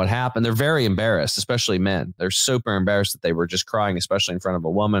sorry. I don't know what happened. They're very embarrassed, especially men. They're super embarrassed that they were just crying, especially in front of a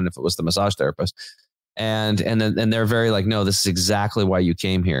woman, if it was the massage therapist. And they're very like, no, this is exactly why you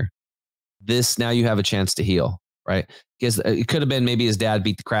came here. Now you have a chance to heal, right? Because it could have been maybe his dad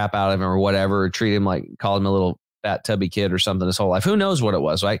beat the crap out of him or whatever, or treat him like, call him a little fat tubby kid or something his whole life. Who knows what it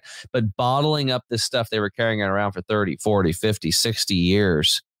was, right? But bottling up this stuff they were carrying around for 30, 40, 50, 60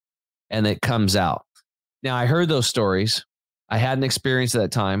 years, and it comes out. Now, I heard those stories. I had an experience at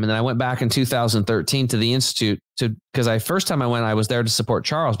that time. And then I went back in 2013 to the Institute because first time I went, I was there to support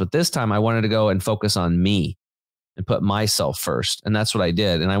Charles. But this time I wanted to go and focus on me and put myself first. And that's what I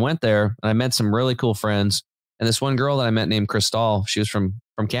did. And I went there and I met some really cool friends. And this one girl that I met named Crystal, she was from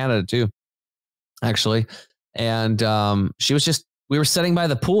Canada too, actually. And she was we were sitting by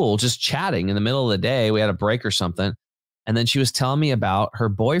the pool, just chatting in the middle of the day. We had a break or something. And then she was telling me about her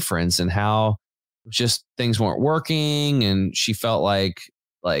boyfriends and how just things weren't working. And she felt like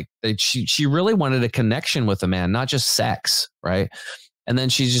she really wanted a connection with a man, not just sex. Right. And then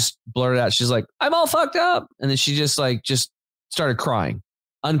she just blurted out, she's like, I'm all fucked up. And then she just started crying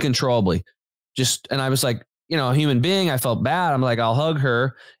uncontrollably. And I was like, a human being, I felt bad. I'm like, I'll hug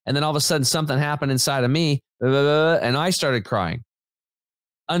her. And then all of a sudden something happened inside of me, and I started crying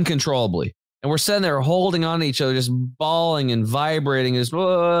uncontrollably. And we're sitting there holding on to each other, just bawling and vibrating, just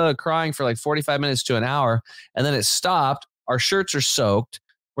crying for like 45 minutes to an hour. And then it stopped. Our shirts are soaked.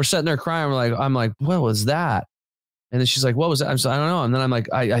 We're sitting there crying. I'm like, what was that? And then she's like, what was that? I don't know. And then I'm like,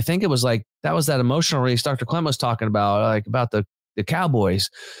 I think it was like, that was that emotional release Dr. Clem was talking about, like about the cowboys,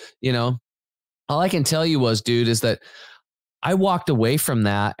 All I can tell you was, dude, is that I walked away from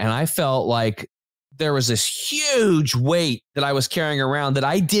that and I felt like there was this huge weight that I was carrying around that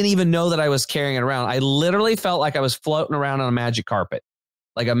I didn't even know that I was carrying it around. I literally felt like I was floating around on a magic carpet.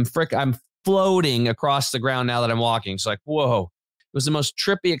 Like I'm floating across the ground now that I'm walking. It's like, whoa, it was the most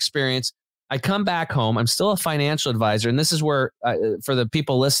trippy experience. I come back home. I'm still a financial advisor. And this is where, for the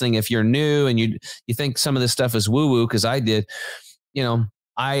people listening, if you're new and you think some of this stuff is woo-woo, because I did,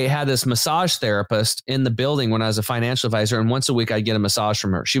 I had this massage therapist in the building when I was a financial advisor, and once a week I'd get a massage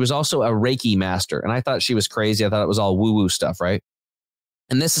from her. She was also a Reiki master, and I thought she was crazy. I thought it was all woo-woo stuff, right?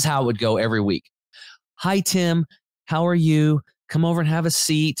 And this is how it would go every week. Hi, Tim. How are you? Come over and have a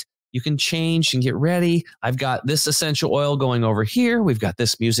seat. You can change and get ready. I've got this essential oil going over here. We've got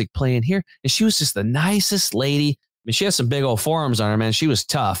this music playing here. And she was just the nicest lady. I mean, she has some big old forearms on her, man. She was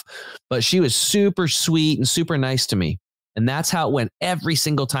tough, but she was super sweet and super nice to me. And that's how it went every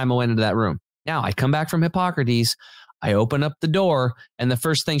single time I went into that room. Now I come back from Hippocrates, I open up the door, and the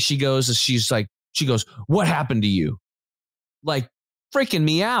first thing she goes is she's like, She goes, what happened to you? Like freaking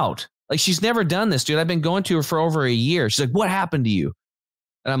me out. Like she's never done this, dude. I've been going to her for over a year. She's like, what happened to you?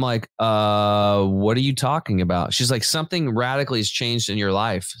 And I'm like, what are you talking about? She's like, something radically has changed in your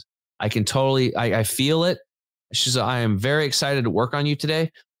life. I can totally, I feel it. She's like, I am very excited to work on you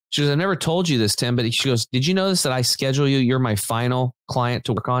today. She goes, I never told you this, Tim, but she goes, did you notice that I schedule you? You're my final client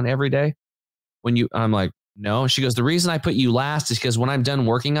to work on every day. I'm like, no. She goes, the reason I put you last is because when I'm done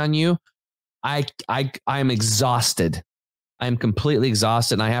working on you, I'm exhausted. I'm completely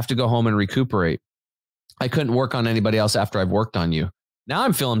exhausted and I have to go home and recuperate. I couldn't work on anybody else after I've worked on you. Now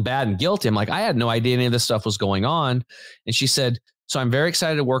I'm feeling bad and guilty. I'm like, I had no idea any of this stuff was going on. And she said, so I'm very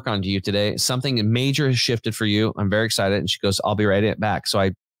excited to work on you today. Something major has shifted for you. I'm very excited. And she goes, I'll be right back. So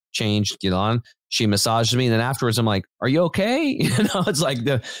I changed, get on. She massages me. And then afterwards, I'm like, are you okay? It's like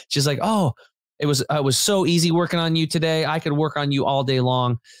she's like, oh, it was so easy working on you today. I could work on you all day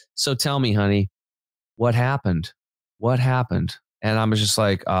long. So tell me, honey, what happened? What happened? And I was just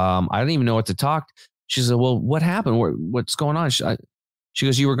like, I didn't even know what to talk. She said, well, what happened? What's going on? She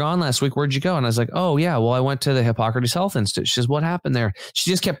goes, you were gone last week. Where'd you go? And I was like, oh yeah, well, I went to the Hippocrates Health Institute. She says, what happened there? She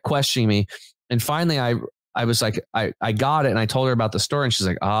just kept questioning me. And finally I was like, I got it. And I told her about the story and she's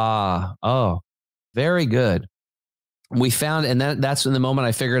like, oh, very good. We found, and that's in the moment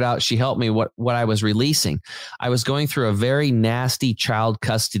I figured out she helped me what I was releasing. I was going through a very nasty child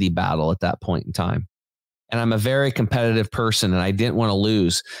custody battle at that point in time. And I'm a very competitive person and I didn't want to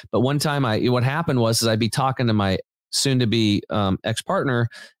lose. But one time what happened was I'd be talking to my soon to be ex-partner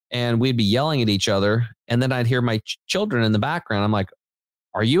and we'd be yelling at each other. And then I'd hear my children in the background. I'm like,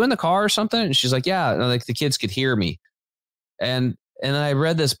 are you in the car or something? And she's like, yeah. And like the kids could hear me. And then I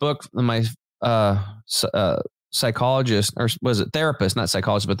read this book, my psychologist, or was it therapist, not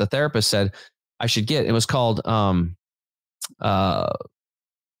psychologist, but the therapist said I should get, it was called,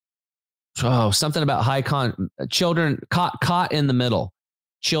 something about children caught in the middle,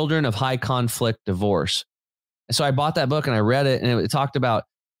 children of high conflict divorce. And so I bought that book and I read it, and it talked about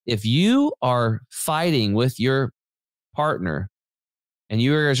if you are fighting with your partner and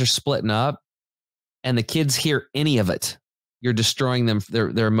you guys are splitting up and the kids hear any of it, you're destroying them,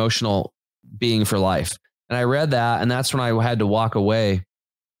 their emotional being for life. And I read that, and that's when I had to walk away.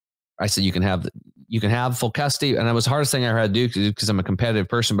 I said, you can have full custody. And it was the hardest thing I had to do because I'm a competitive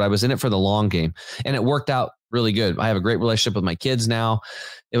person, but I was in it for the long game and it worked out really good. I have a great relationship with my kids now.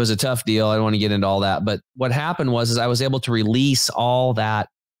 It was a tough deal. I don't want to get into all that, but what happened was I was able to release all that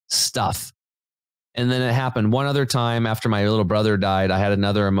stuff. And then it happened one other time after my little brother died. I had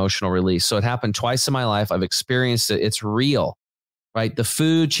another emotional release. So it happened twice in my life. I've experienced it. It's real, right? The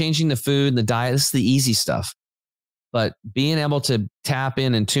food, changing the food, the diet, this is the easy stuff. But being able to tap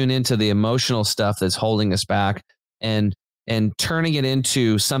in and tune into the emotional stuff that's holding us back and turning it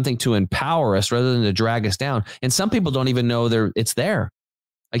into something to empower us rather than to drag us down. And some people don't even know it's there.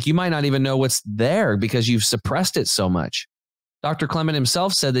 Like you might not even know what's there because you've suppressed it so much. Dr. Clement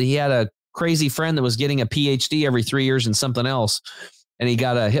himself said that he had a crazy friend that was getting a PhD every 3 years in something else. And he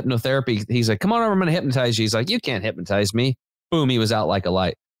got a hypnotherapy. He's like, come on over, I'm going to hypnotize you. He's like, you can't hypnotize me. Boom, he was out like a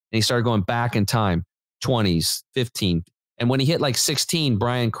light. And he started going back in time. 20s, 15. And when he hit like 16,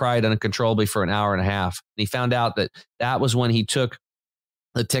 Brian cried uncontrollably for an hour and a half. And he found out that was when he took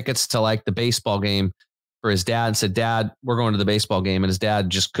the tickets to like the baseball game for his dad and said, Dad, we're going to the baseball game. And his dad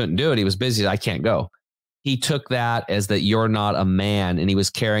just couldn't do it. He was busy. I can't go. He took that as that you're not a man. And he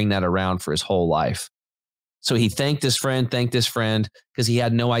was carrying that around for his whole life. So he thanked his friend because he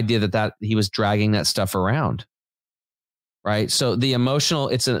had no idea that he was dragging that stuff around. Right. So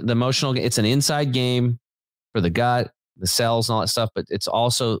it's an inside game for the gut, the cells and all that stuff, but it's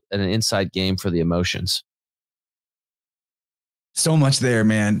also an inside game for the emotions. So much there,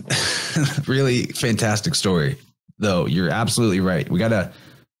 man. Really fantastic story though. You're absolutely right. We gotta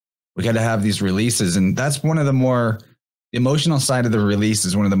have these releases. And that's one of the emotional side of the release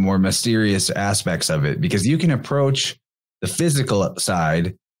is one of the more mysterious aspects of it, because you can approach the physical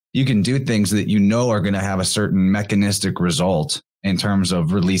side. You can do things that you know are going to have a certain mechanistic result in terms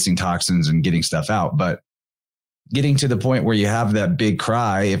of releasing toxins and getting stuff out. But getting to the point where you have that big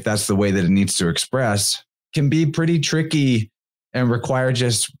cry, if that's the way that it needs to express, can be pretty tricky and require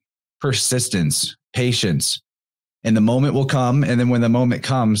just persistence, patience. And the moment will come. And then when the moment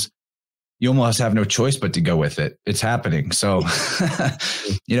comes, you almost have no choice but to go with it. It's happening. So,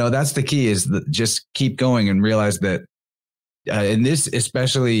 that's the key is just keep going and realize that in this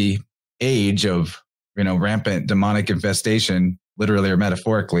especially age of, rampant demonic infestation, literally or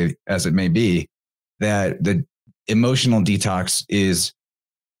metaphorically as it may be, that the emotional detox is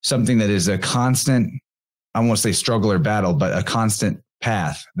something that is a constant, I won't say struggle or battle, but a constant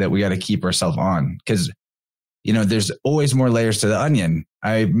path that we got to keep ourselves on. Because, there's always more layers to the onion.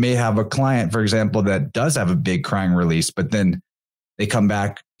 I may have a client, for example, that does have a big crying release, but then they come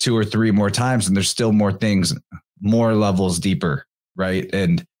back 2 or 3 more times and there's still more things, more levels deeper, right?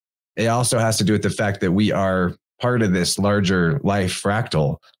 And it also has to do with the fact that we are part of this larger life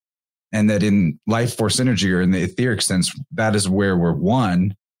fractal, and that in life force energy, or in the etheric sense, that is where we're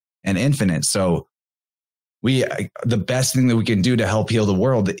one and infinite. So the best thing that we can do to help heal the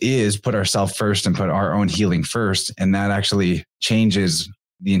world is put ourselves first and put our own healing first. And that actually changes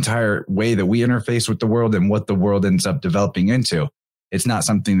the entire way that we interface with the world and what the world ends up developing into. It's not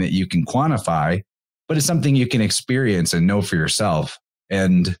something that you can quantify, but it's something you can experience and know for yourself.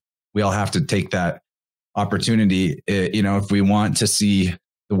 And we all have to take that opportunity. If we want to see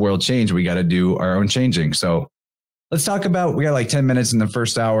the world change, we got to do our own changing. So let's talk about, we got like 10 minutes in the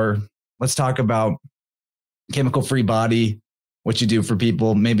first hour. Let's talk about chemical free body, what you do for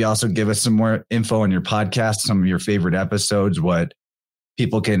people. Maybe also give us some more info on your podcast, some of your favorite episodes, what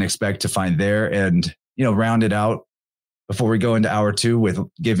people can expect to find there, and, round it out before we go into hour 2 with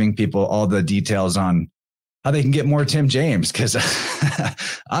giving people all the details on how they can get more Tim James. Cause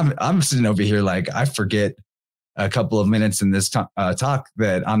I'm sitting over here like I forget a couple of minutes in this talk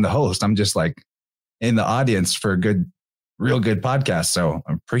that I'm the host. I'm just like in the audience for a real good podcast. So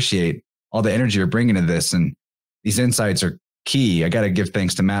I appreciate all the energy you're bringing to this. And these insights are key. I got to give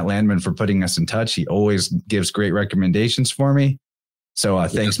thanks to Matt Landman for putting us in touch. He always gives great recommendations for me. So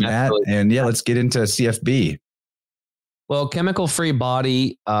thanks, Matt. Absolutely. And let's get into CFB. Well, chemical free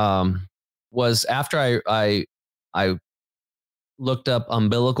body was after I looked up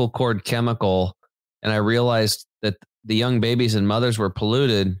umbilical cord chemical, and I realized that the young babies and mothers were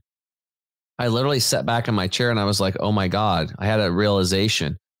polluted. I literally sat back in my chair and I was like, oh my God, I had a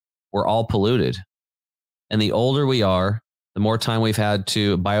realization. We're all polluted. And the older we are, the more time we've had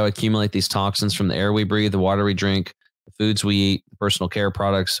to bioaccumulate these toxins from the air we breathe, the water we drink, the foods we eat, personal care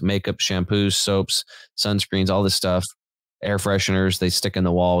products, makeup, shampoos, soaps, sunscreens, all this stuff, air fresheners, they stick in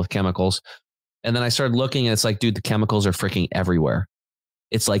the wall with chemicals. And then I started looking and it's like, dude, the chemicals are freaking everywhere.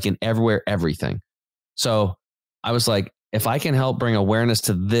 It's like in everywhere, everything. So I was like, if I can help bring awareness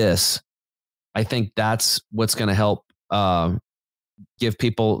to this, I think that's what's going to help give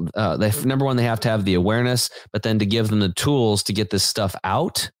people, number one, they have to have the awareness, but then to give them the tools to get this stuff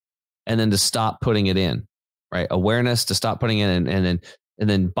out and then to stop putting it in, right? Awareness to stop putting it in, and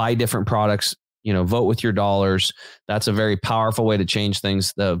then buy different products, vote with your dollars. That's a very powerful way to change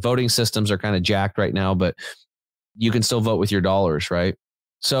things. The voting systems are kind of jacked right now, but you can still vote with your dollars, right?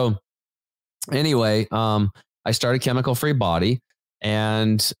 So anyway, I started Chemical Free Body,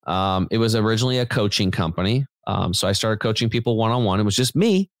 and it was originally a coaching company. So I started coaching people one-on-one. It was just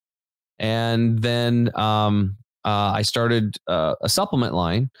me. And then I started a supplement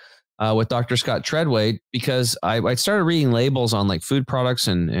line with Dr. Scott Treadway, because I started reading labels on like food products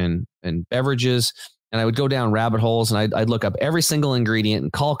and beverages. And I would go down rabbit holes, and I'd look up every single ingredient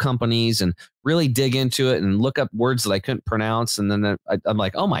and call companies and really dig into it and look up words that I couldn't pronounce. And then I'm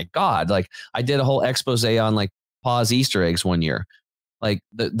like, oh my God, like I did a whole expose on like pause Easter eggs one year. Like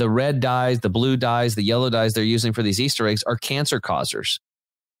the red dyes, the blue dyes, the yellow dyes they're using for these Easter eggs are cancer causers.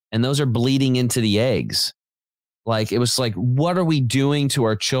 And those are bleeding into the eggs. Like, it was like, what are we doing to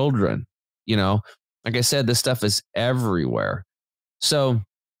our children? Like I said, this stuff is everywhere. So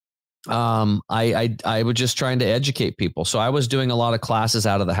I was just trying to educate people. So I was doing a lot of classes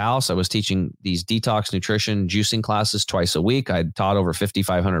out of the house. I was teaching these detox nutrition juicing classes twice a week. I taught over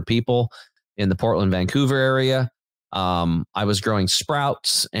 5,500 people in the Portland, Vancouver area. I was growing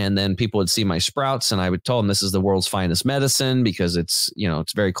sprouts, and then people would see my sprouts, and I would tell them this is the world's finest medicine because it's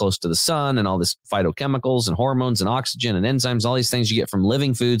very close to the sun, and all this phytochemicals and hormones and oxygen and enzymes, all these things you get from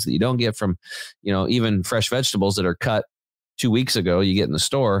living foods that you don't get from, even fresh vegetables that are cut 2 weeks ago, you get in the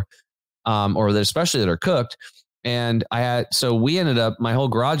store, or that especially that are cooked. And so we ended up, my whole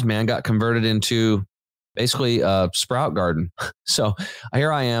garage, man, got converted into basically a sprout garden. So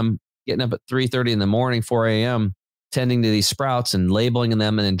here I am getting up at 3:30 in the morning, 4 a.m., tending to these sprouts and labeling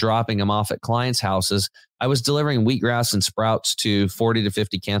them and then dropping them off at clients' houses. I was delivering wheatgrass and sprouts to 40 to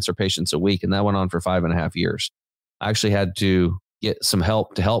 50 cancer patients a week. And that went on for 5.5 years. I actually had to get some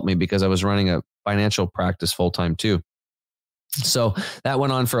help to help me because I was running a financial practice full-time too. So that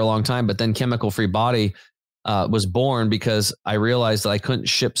went on for a long time. But then Chemical Free Body was born because I realized that I couldn't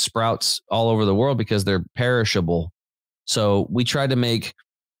ship sprouts all over the world because they're perishable. So we tried to make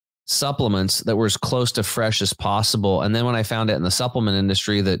supplements that were as close to fresh as possible. And then when I found out in the supplement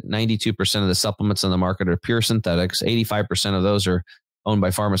industry that 92% of the supplements on the market are pure synthetics, 85% of those are owned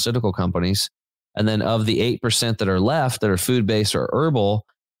by pharmaceutical companies. And then of the 8% that are left that are food-based or herbal,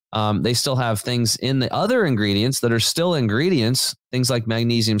 they still have things in the other ingredients that are still ingredients, things like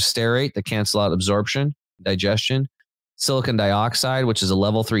magnesium stearate that cancel out absorption, digestion, silicon dioxide, which is a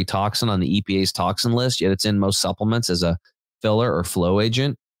level 3 toxin on the EPA's toxin list, yet it's in most supplements as a filler or flow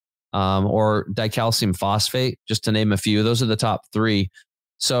agent, or dicalcium phosphate, just to name a few. Those are the top 3.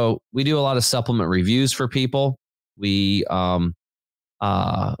 So we do a lot of supplement reviews for people. We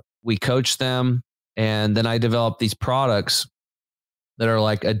coach them, and then I develop these products that are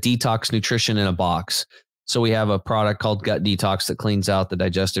like a detox nutrition in a box. So we have a product called Gut Detox that cleans out the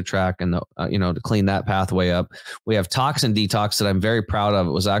digestive tract and to clean that pathway up. We have Toxin Detox that I'm very proud of.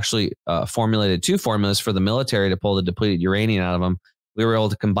 It was actually formulated 2 formulas for the military to pull the depleted uranium out of them. We were able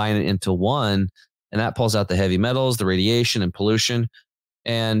to combine it into one, and that pulls out the heavy metals, the radiation, and pollution.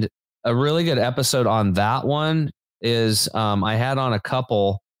 And a really good episode on that one is I had on a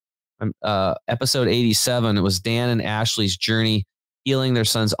couple. Episode 87. It was Dan and Ashley's journey healing their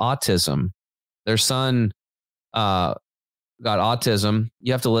son's autism. Their son got autism.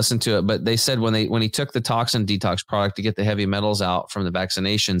 You have to listen to it, but they said when he took the Toxin Detox product to get the heavy metals out from the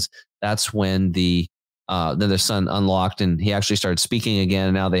vaccinations, that's when then their son unlocked and he actually started speaking again.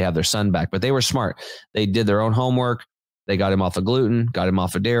 And now they have their son back. But they were smart. They did their own homework. They got him off of gluten, got him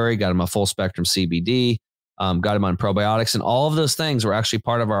off of dairy, got him a full spectrum CBD, got him on probiotics, and all of those things were actually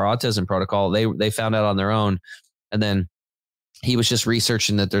part of our autism protocol. They found out on their own, and then he was just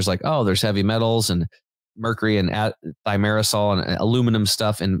researching that there's heavy metals and mercury and thimerosal and aluminum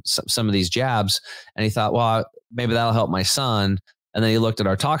stuff in some of these jabs. And he thought, well, maybe that'll help my son. And then he looked at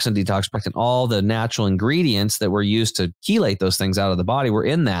our Toxin Detox product, and all the natural ingredients that were used to chelate those things out of the body were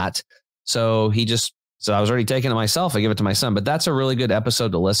in that. So I was already taking it myself. I give it to my son, but that's a really good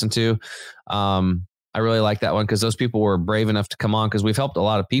episode to listen to. I really like that one because those people were brave enough to come on, because we've helped a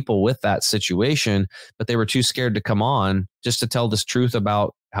lot of people with that situation, but they were too scared to come on just to tell this truth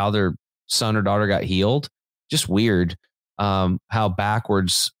about how their son or daughter got healed. Just weird how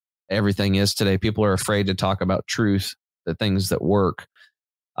backwards everything is today. People are afraid to talk about truth, the things that work.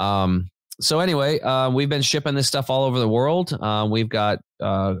 So anyway, we've been shipping this stuff all over the world. We've got,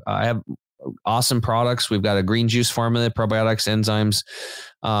 I have awesome products. We've got a green juice formula, probiotics, enzymes.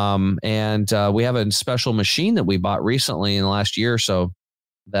 And we have a special machine that we bought recently in the last year or so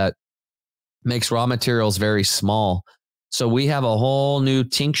that makes raw materials very small. So we have a whole new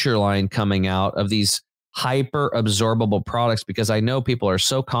tincture line coming out of these hyper absorbable products, because I know people are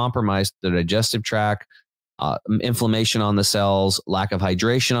so compromised, the digestive tract, inflammation on the cells, lack of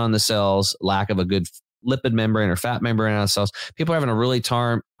hydration on the cells, lack of a good lipid membrane or fat membrane on the cells. People are having a really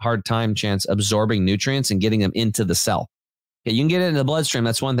hard time, Chance, absorbing nutrients and getting them into the cell. Okay, you can get it in the bloodstream,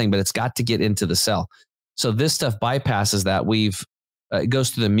 that's one thing, but it's got to get into the cell. So this stuff bypasses that. It goes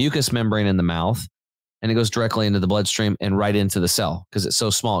through the mucous membrane in the mouth, and it goes directly into the bloodstream and right into the cell because it's so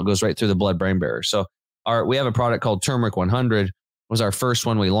small. It goes right through the blood-brain barrier. So we have a product called Turmeric 100. Was our first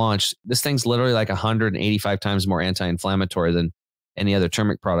one we launched. This thing's literally like 185 times more anti-inflammatory than any other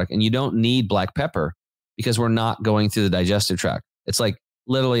turmeric product. And you don't need black pepper because we're not going through the digestive tract. It's like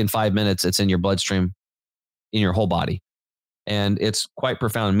literally in 5 minutes, it's in your bloodstream, in your whole body. And it's quite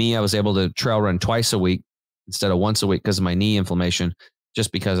profound. Me, I was able to trail run twice a week instead of once a week because of my knee inflammation,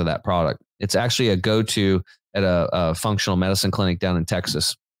 just because of that product. It's actually a go-to at a functional medicine clinic down in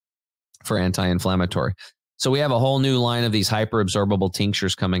Texas for anti-inflammatory. So we have a whole new line of these hyper-absorbable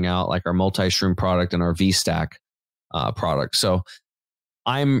tinctures coming out, like our multi-shroom product and our V-Stack product. So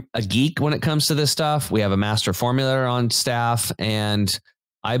I'm a geek when it comes to this stuff. We have a master formulator on staff, and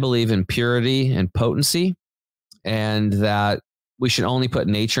I believe in purity and potency, and that we should only put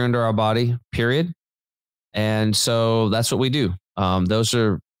nature into our body, period. And so that's what we do. Those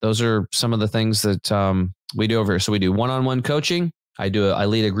are some of the things that we do over here. So we do one-on-one coaching. I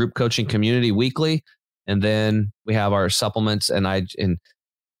lead a group coaching community weekly, and then we have our supplements, and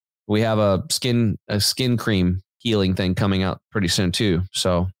we have a skin cream healing thing coming out pretty soon too.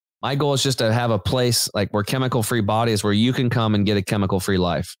 So my goal is just to have a place like where chemical-free body is, where you can come and get a chemical-free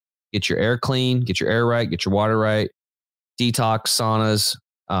life. Get your air clean, get your air right, get your water right, detox, saunas,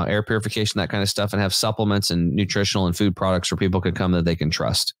 air purification, that kind of stuff, and have supplements and nutritional and food products where people can come that they can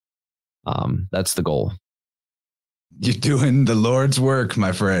trust. That's the goal. You're doing the Lord's work,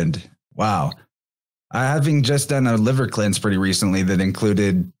 my friend. Wow. Having just done a liver cleanse pretty recently that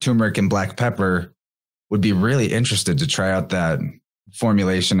included turmeric and black pepper, would be really interested to try out that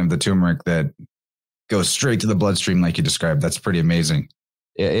formulation of the turmeric that goes straight to the bloodstream like you described. That's pretty amazing.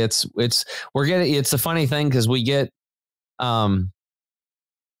 It's a funny thing because we get, I'd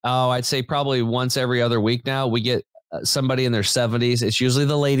say probably once every other week now, we get somebody in their 70s. It's usually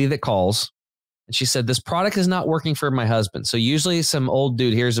the lady that calls, And she said, this product is not working for my husband. So usually some old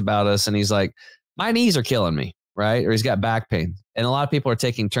dude hears about us and he's like, my knees are killing me, right? Or he's got back pain. And a lot of people are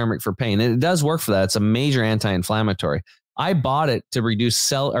taking turmeric for pain. And it does work for that. It's a major anti-inflammatory. I bought it to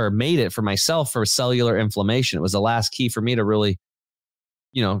reduce made it for myself for cellular inflammation. It was the last key for me to really,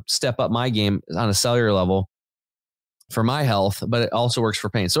 step up my game on a cellular level for my health, but it also works for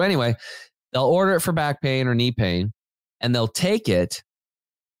pain. So anyway, they'll order it for back pain or knee pain, and they'll take it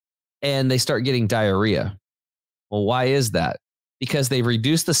and they start getting diarrhea. Well, why is that? Because they've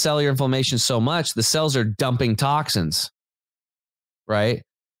reduced the cellular inflammation so much, the cells are dumping toxins, right?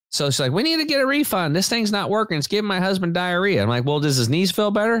 So it's like, we need to get a refund. This thing's not working. It's giving my husband diarrhea. I'm like, well, does his knees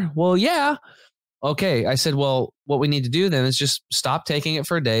feel better? Well, yeah. Okay. I said, well, what we need to do then is just stop taking it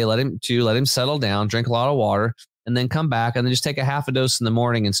for a day, let him settle down, drink a lot of water, and then come back and then just take a half a dose in the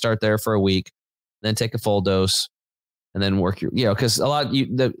morning and start there for a week, then take a full dose and then work because a lot, you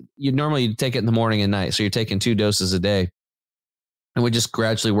normally take it in the morning and night. So you're taking 2 doses a day, and we just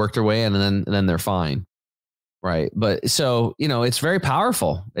gradually work their way in, and then they're fine. Right. But so, it's very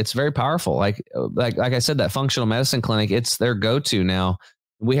powerful. It's very powerful. Like I said, that functional medicine clinic, it's their go-to now.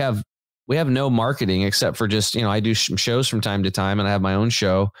 We have no marketing except for just, I do shows from time to time, and I have my own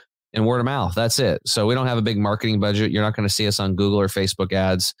show and word of mouth. That's it. So we don't have a big marketing budget. You're not going to see us on Google or Facebook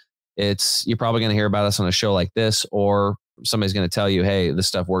ads. You're probably going to hear about us on a show like this, or somebody's going to tell you, hey, this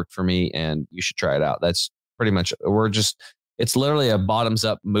stuff worked for me and you should try it out. That's pretty much, it's literally a bottoms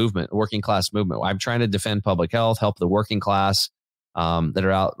up movement, a working class movement. I'm trying to defend public health, help the working class that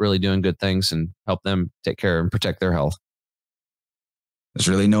are out really doing good things, and help them take care and protect their health. There's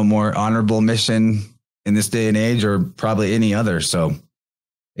really no more honorable mission in this day and age, or probably any other. So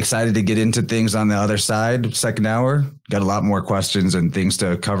excited to get into things on the other side. Second hour, got a lot more questions and things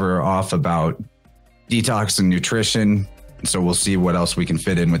to cover off about detox and nutrition. So we'll see what else we can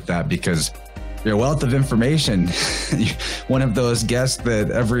fit in with that, because you're a wealth of information. One of those guests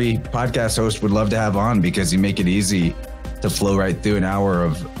that every podcast host would love to have on, because you make it easy to flow right through an hour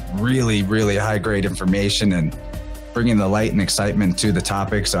of really, really high grade information and bringing the light and excitement to the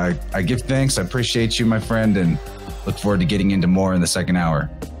topics. I give thanks. I appreciate you, my friend, and look forward to getting into more in the second hour.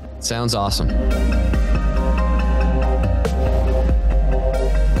 Sounds awesome.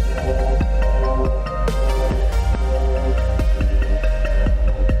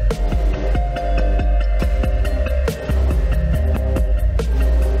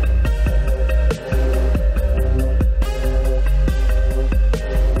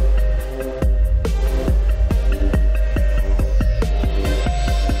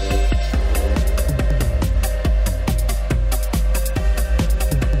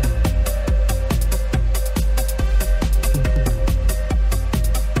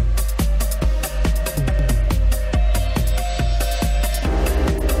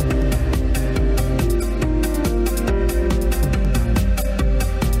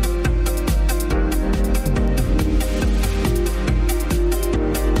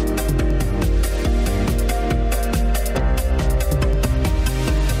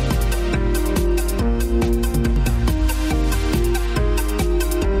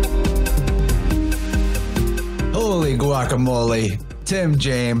 Guacamole. Tim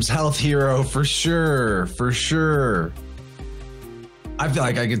James, health hero for sure. For sure. I feel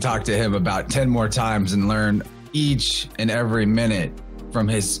like I could talk to him about 10 more times and learn each and every minute from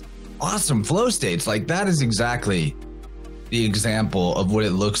his awesome flow states. Like, that is exactly the example of what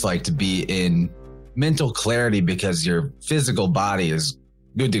it looks like to be in mental clarity, because your physical body is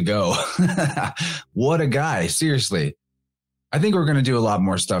good to go. What a guy. Seriously. I think we're going to do a lot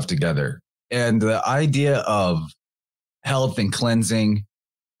more stuff together. And the idea of health and cleansing,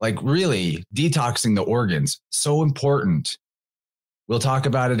 like really detoxing the organs, so important. We'll talk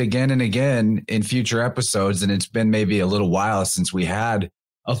about it again and again in future episodes. And it's been maybe a little while since we had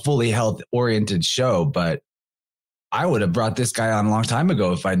a fully health-oriented show, but I would have brought this guy on a long time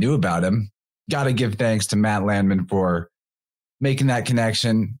ago if I knew about him. Got to give thanks to Matt Landman for making that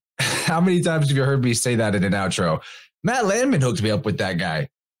connection. How many times have you heard me say that in an outro? Matt Landman hooked me up with that guy,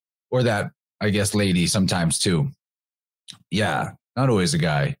 or that, I guess, lady sometimes too. Yeah, not always a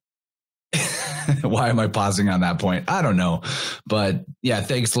guy. Why am I pausing on that point? I don't know. But yeah,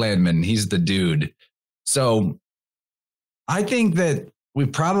 thanks, Landman. He's the dude. So I think that we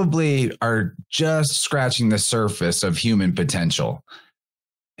probably are just scratching the surface of human potential.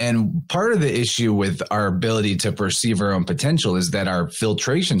 And part of the issue with our ability to perceive our own potential is that our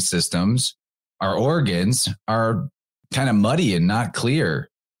filtration systems, our organs, are kind of muddy and not clear.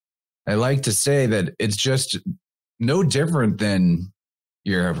 I like to say that it's just no different than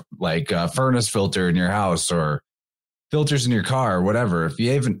your furnace filter in your house or filters in your car or whatever. If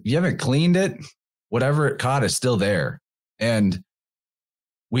you haven't cleaned it, whatever it caught is still there. And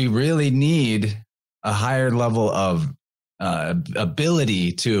we really need a higher level of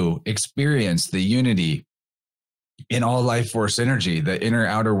ability to experience the unity in all life force energy, the inner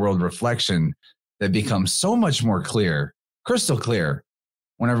outer world reflection that becomes so much more clear, crystal clear,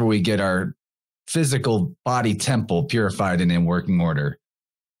 whenever we get our physical body temple purified and in working order.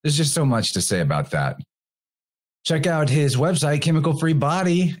 There's just so much to say about that. Check out his website, Chemical Free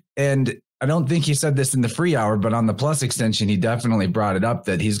Body. And I don't think he said this in the free hour, but on the Plus extension, he definitely brought it up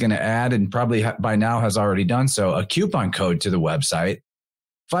that he's going to add, and probably by now has already done so, a coupon code to the website.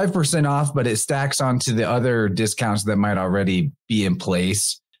 5% off, but it stacks onto the other discounts that might already be in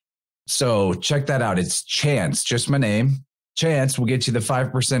place. So check that out. It's Chance, just my name. Chance will get you the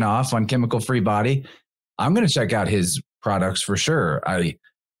 5% off on Chemical Free Body. I'm going to check out his products for sure.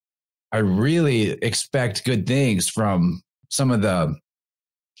 I really expect good things from some of the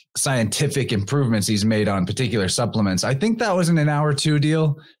scientific improvements he's made on particular supplements. I think that was in an hour 2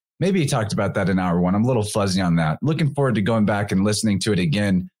 deal. Maybe he talked about that in hour 1. I'm a little fuzzy on that. Looking forward to going back and listening to it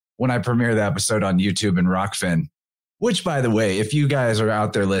again when I premiere the episode on YouTube and Rockfin, which, by the way, if you guys are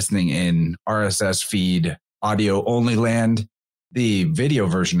out there listening in RSS feed, audio only land, the video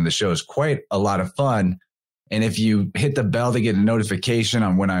version of the show is quite a lot of fun. And if you hit the bell to get a notification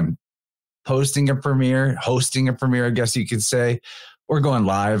on when I'm hosting a premiere, I guess you could say, or going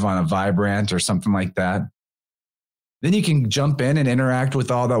live on a Vibrant or something like that, then you can jump in and interact with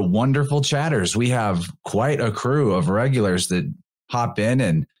all the wonderful chatters. We have quite a crew of regulars that hop in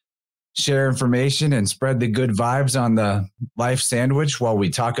and share information and spread the good vibes on the life sandwich while we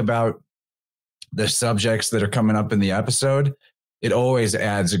talk about the subjects that are coming up in the episode. It always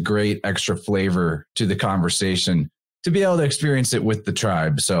adds a great extra flavor to the conversation to be able to experience it with the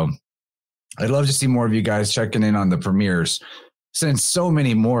tribe. So I'd love to see more of you guys checking in on the premieres, since so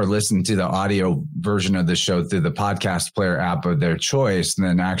many more listen to the audio version of the show through the podcast player app of their choice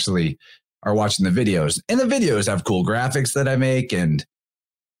than actually are watching the videos. And the videos have cool graphics that I make, and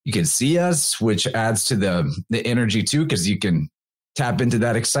you can see us, which adds to the energy too, because you can tap into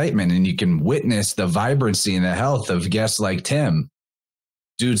that excitement and you can witness the vibrancy and the health of guests like Tim.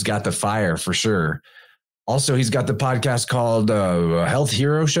 Dude's got the fire for sure. Also, he's got the podcast called Health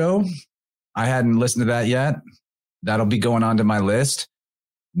Hero Show. I hadn't listened to that yet. That'll be going on to my list.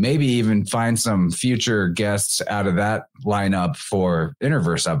 Maybe even find some future guests out of that lineup for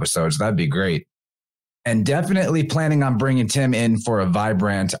InnerVerse episodes. That'd be great. And definitely planning on bringing Tim in for a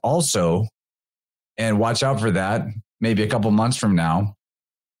Vibrant also. And watch out for that, maybe a couple months from now,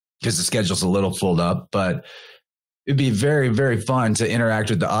 because the schedule's a little filled up. But it'd be very, very fun to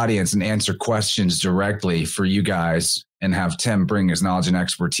interact with the audience and answer questions directly for you guys and have Tim bring his knowledge and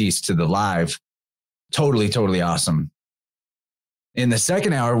expertise to the live. Totally, totally awesome. In the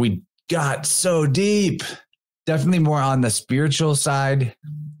second hour, we got so deep. Definitely more on the spiritual side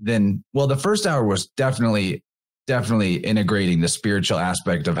than, well, the first hour was definitely integrating the spiritual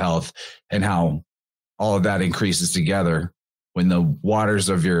aspect of health and how all of that increases together. When the waters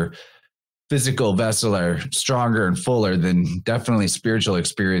of your physical vessel are stronger and fuller, then definitely spiritual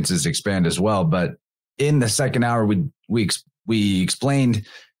experiences expand as well. But in the second hour, we explained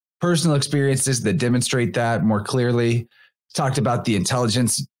personal experiences that demonstrate that more clearly, talked about the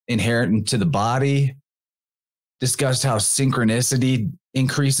intelligence inherent to the body, discussed how synchronicity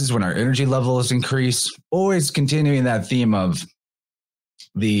increases when our energy levels increase, always continuing that theme of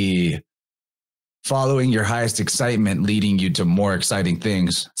the following your highest excitement leading you to more exciting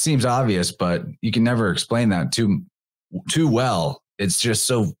things. Seems obvious, but you can never explain that too well. It's just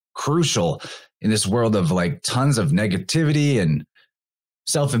so crucial in this world of like tons of negativity and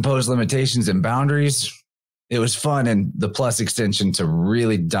self-imposed limitations and boundaries. It was fun in the Plus extension to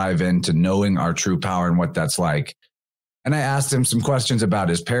really dive into knowing our true power and what that's like. And I asked him some questions about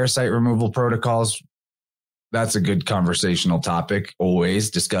his parasite removal protocols. That's a good conversational topic,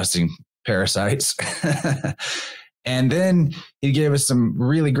 always discussing parasites. And then he gave us some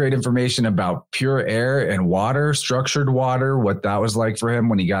really great information about pure air and water, structured water, what that was like for him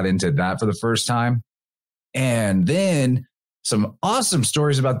when he got into that for the first time. And then some awesome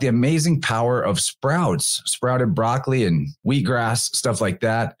stories about the amazing power of sprouts, sprouted broccoli and wheatgrass, stuff like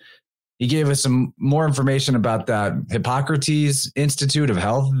that. He gave us some more information about that Hippocrates Institute of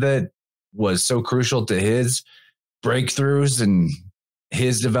Health that was so crucial to his breakthroughs and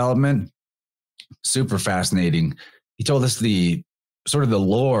his development. Super fascinating. He told us the sort of the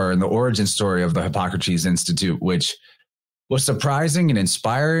lore and the origin story of the Hippocrates Institute, which was surprising and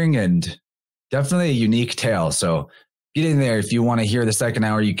inspiring and definitely a unique tale. So get in there. If you want to hear the second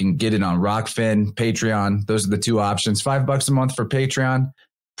hour, you can get it on Rockfin, Patreon. Those are the two options. $5 a month for Patreon.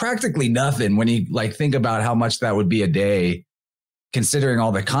 practically nothing when you like think about how much that would be a day, considering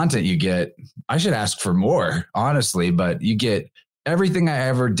all the content you get. I should ask for more, honestly, but you get everything I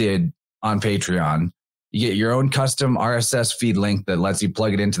ever did on Patreon. You get your own custom RSS feed link that lets you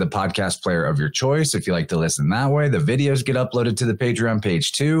plug it into the podcast player of your choice if you like to listen that way. The videos get uploaded to the Patreon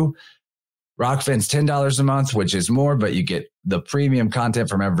page too. Rockfin's $10 a month, which is more, but you get the premium content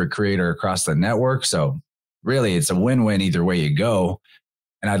from every creator across the network. So really, it's a win-win either way you go.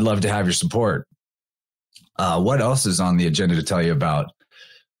 And I'd love to have your support. What else is on the agenda to tell you about?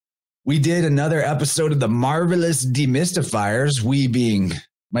 We did another episode of the Marvelous Demystifiers, we being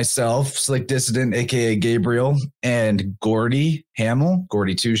myself, Slick Dissident, a.k.a. Gabriel, and Gordy Hamill,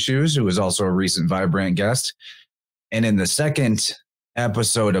 Gordy Two Shoes, who was also a recent Vibrant guest. And in the second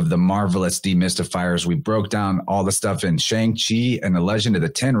episode of the Marvelous Demystifiers, we broke down all the stuff in Shang-Chi and the Legend of the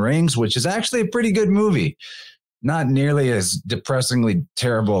Ten Rings, which is actually a pretty good movie. Not nearly as depressingly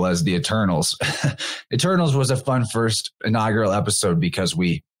terrible as the Eternals. Eternals was a fun first inaugural episode because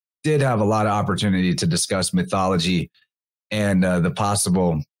we did have a lot of opportunity to discuss mythology and all the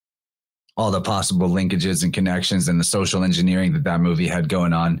possible linkages and connections and the social engineering that movie had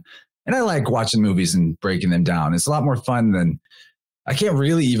going on. And I like watching movies and breaking them down. It's a lot more fun than, I can't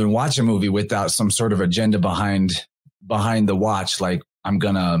really even watch a movie without some sort of agenda behind the watch. Like I'm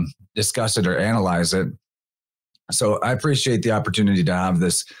going to discuss it or analyze it. So I appreciate the opportunity to have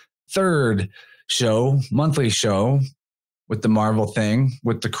this third monthly show with the Marvel thing,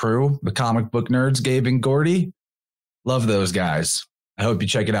 with the crew, the comic book nerds, Gabe and Gordy. Love those guys. I hope you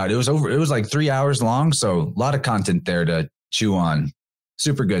check it out. It was like 3 hours long, so a lot of content there to chew on.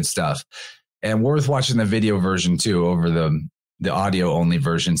 Super good stuff. And worth watching the video version too over the audio only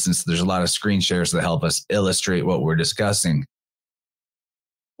version, since there's a lot of screen shares that help us illustrate what we're discussing.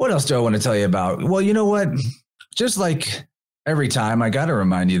 What else do I want to tell you about? Well, you know what? Just like every time, I got to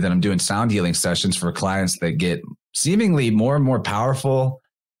remind you that I'm doing sound healing sessions for clients that get seemingly more and more powerful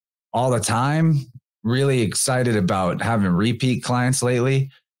all the time. Really excited about having repeat clients lately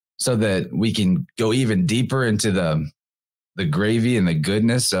so that we can go even deeper into the gravy and the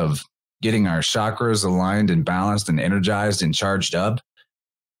goodness of getting our chakras aligned and balanced and energized and charged up.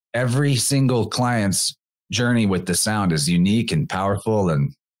 Every single client's journey with the sound is unique and powerful,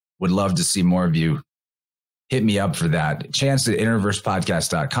 and would love to see more of you hit me up for that.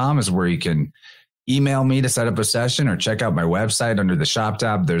 chance@innerversepodcast.com is where you can email me to set up a session, or check out my website under the shop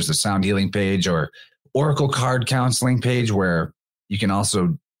tab. There's the sound healing page or Oracle card counseling page where you can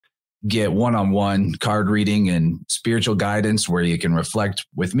also get one-on-one card reading and spiritual guidance where you can reflect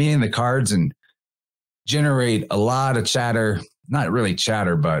with me and the cards and generate a lot of chatter, not really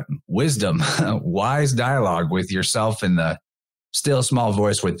chatter, but wisdom, wise dialogue with yourself and the still small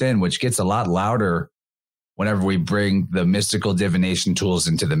voice within, which gets a lot louder whenever we bring the mystical divination tools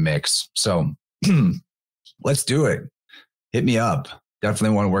into the mix. So let's do it. Hit me up.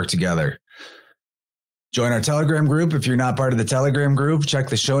 Definitely want to work together. Join our Telegram group. If you're not part of the Telegram group, check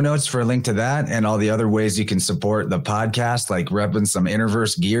the show notes for a link to that and all the other ways you can support the podcast, like repping some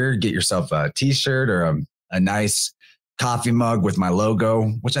InnerVerse gear. Get yourself a t-shirt or a nice coffee mug with my logo,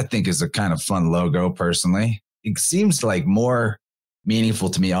 which I think is a kind of fun logo personally. It seems like more meaningful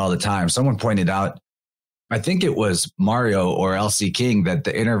to me all the time. Someone pointed out, I think it was Mario or LC King, that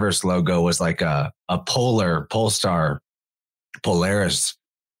the InnerVerse logo was like a Polestar, Polaris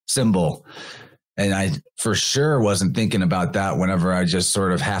symbol. And I for sure wasn't thinking about that whenever I just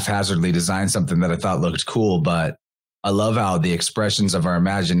sort of haphazardly designed something that I thought looked cool. But I love how the expressions of our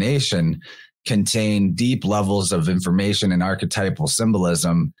imagination contain deep levels of information and archetypal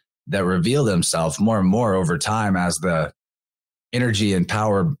symbolism that reveal themselves more and more over time as the energy and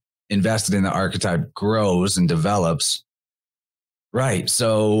power invested in the archetype grows and develops. Right.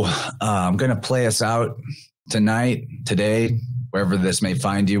 So I'm going to play us out today, wherever this may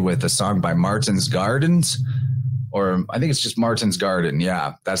find you, with a song by Martin's Gardens, or I think it's just Martin's Garden.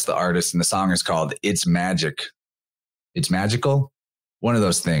 Yeah, that's the artist. And the song is called It's Magic. It's magical. One of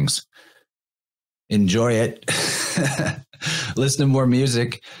those things. Enjoy it. Listen to more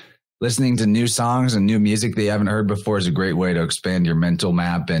music. Listening to new songs and new music that you haven't heard before is a great way to expand your mental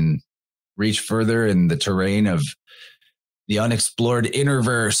map and reach further in the terrain of the unexplored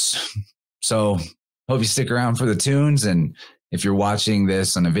InnerVerse. So hope you stick around for the tunes. And if you're watching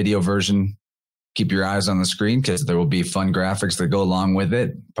this on a video version, keep your eyes on the screen because there will be fun graphics that go along with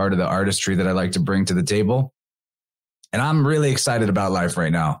it. Part of the artistry that I like to bring to the table. And I'm really excited about life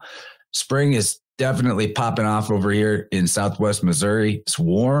right now. Spring is definitely popping off over here in Southwest Missouri. It's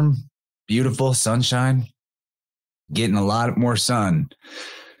warm, beautiful, sunshine, getting a lot more sun,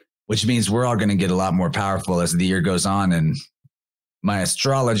 which means we're all going to get a lot more powerful as the year goes on. And my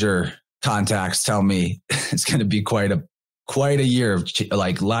astrologer contacts tell me it's going to be quite a year of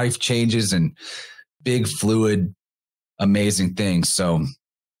like life changes and big fluid, amazing things. So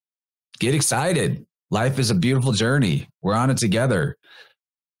get excited. Life is a beautiful journey. We're on it together.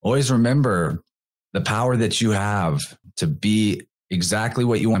 Always remember the power that you have to be exactly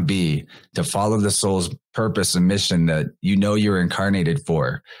what you want to be, to follow the soul's purpose and mission that you know you're incarnated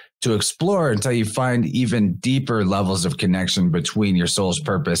for, to explore until you find even deeper levels of connection between your soul's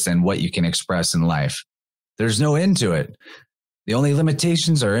purpose and what you can express in life. There's no end to it. The only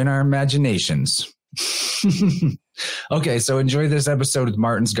limitations are in our imaginations. Okay, so enjoy this episode of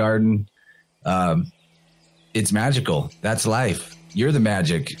Martin's Garden. It's magical. That's life. You're the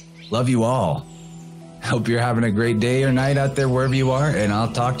magic. Love you all. Hope you're having a great day or night out there wherever you are, and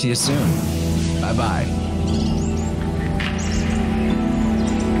I'll talk to you soon. Bye-bye.